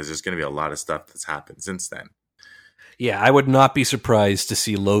off, because there's going to be a lot of stuff that's happened since then. Yeah, I would not be surprised to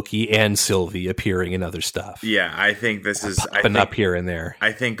see Loki and Sylvie appearing in other stuff. Yeah, I think this is popping up here and there.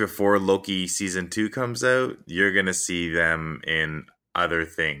 I think before Loki season 2 comes out, you're going to see them in other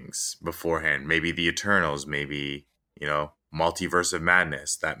things beforehand. Maybe the Eternals, maybe, Multiverse of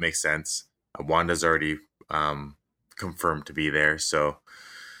Madness. That makes sense. Wanda's already confirmed to be there. So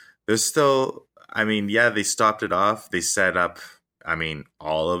there's still, they stopped it off. They set up,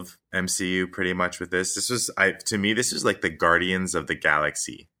 all of MCU pretty much with this. To me, this was like the Guardians of the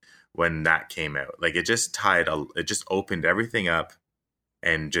Galaxy when that came out. Like it just opened everything up,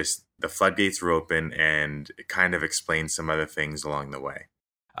 and just the floodgates were open, and it kind of explained some other things along the way.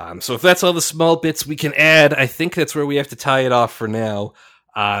 So if that's all the small bits we can add, I think that's where we have to tie it off for now.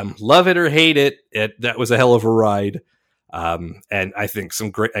 Love it or hate it, that was a hell of a ride. And I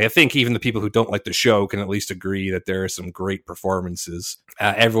think even the people who don't like the show can at least agree that there are some great performances.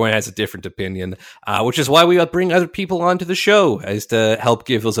 Everyone has a different opinion, which is why we bring other people onto the show, as to help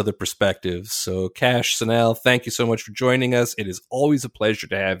give those other perspectives. So Cash, Sanel, thank you so much for joining us. It is always a pleasure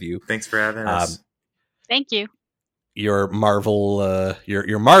to have you. Thanks for having us. Thank you. Your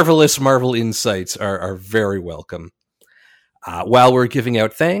your marvelous Marvel insights are very welcome. While we're giving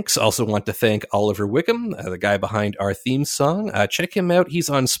out thanks, also want to thank Oliver Wickham, the guy behind our theme song. Check him out. He's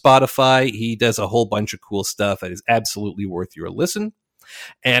on Spotify. He does a whole bunch of cool stuff that is absolutely worth your listen.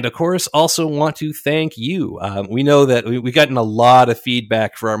 And of course, also want to thank you. We know that we've gotten a lot of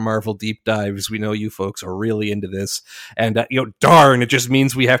feedback for our Marvel deep dives. We know you folks are really into this, and darn, it just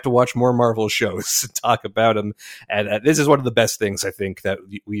means we have to watch more Marvel shows and talk about them. And this is one of the best things I think that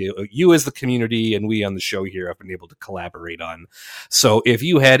you as the community and we on the show here have been able to collaborate on. So if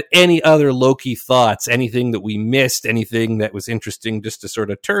you had any other Loki thoughts, anything that we missed, anything that was interesting just to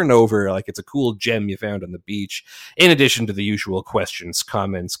sort of turn over, like it's a cool gem you found on the beach, in addition to the usual questions,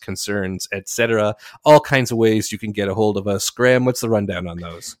 comments, concerns, etc. All kinds of ways you can get a hold of us. Graham, what's the rundown on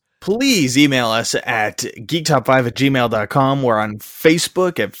those? Please email us at geektop5@gmail.com. We're on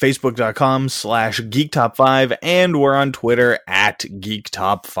Facebook at facebook.com/geektop5, and we're on Twitter at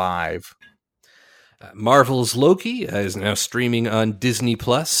geektop5. Marvel's Loki is now streaming on Disney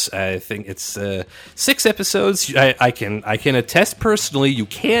Plus. I think it's 6 episodes. I can attest personally, you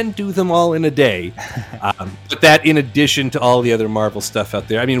can do them all in a day. But that, in addition to all the other Marvel stuff out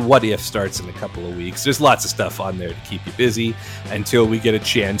there. What If starts in a couple of weeks. There's lots of stuff on there to keep you busy until we get a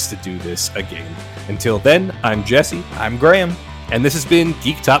chance to do this again. Until then, I'm Jesse. I'm Graham. And this has been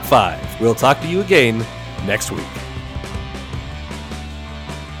Geek Top 5. We'll talk to you again next week.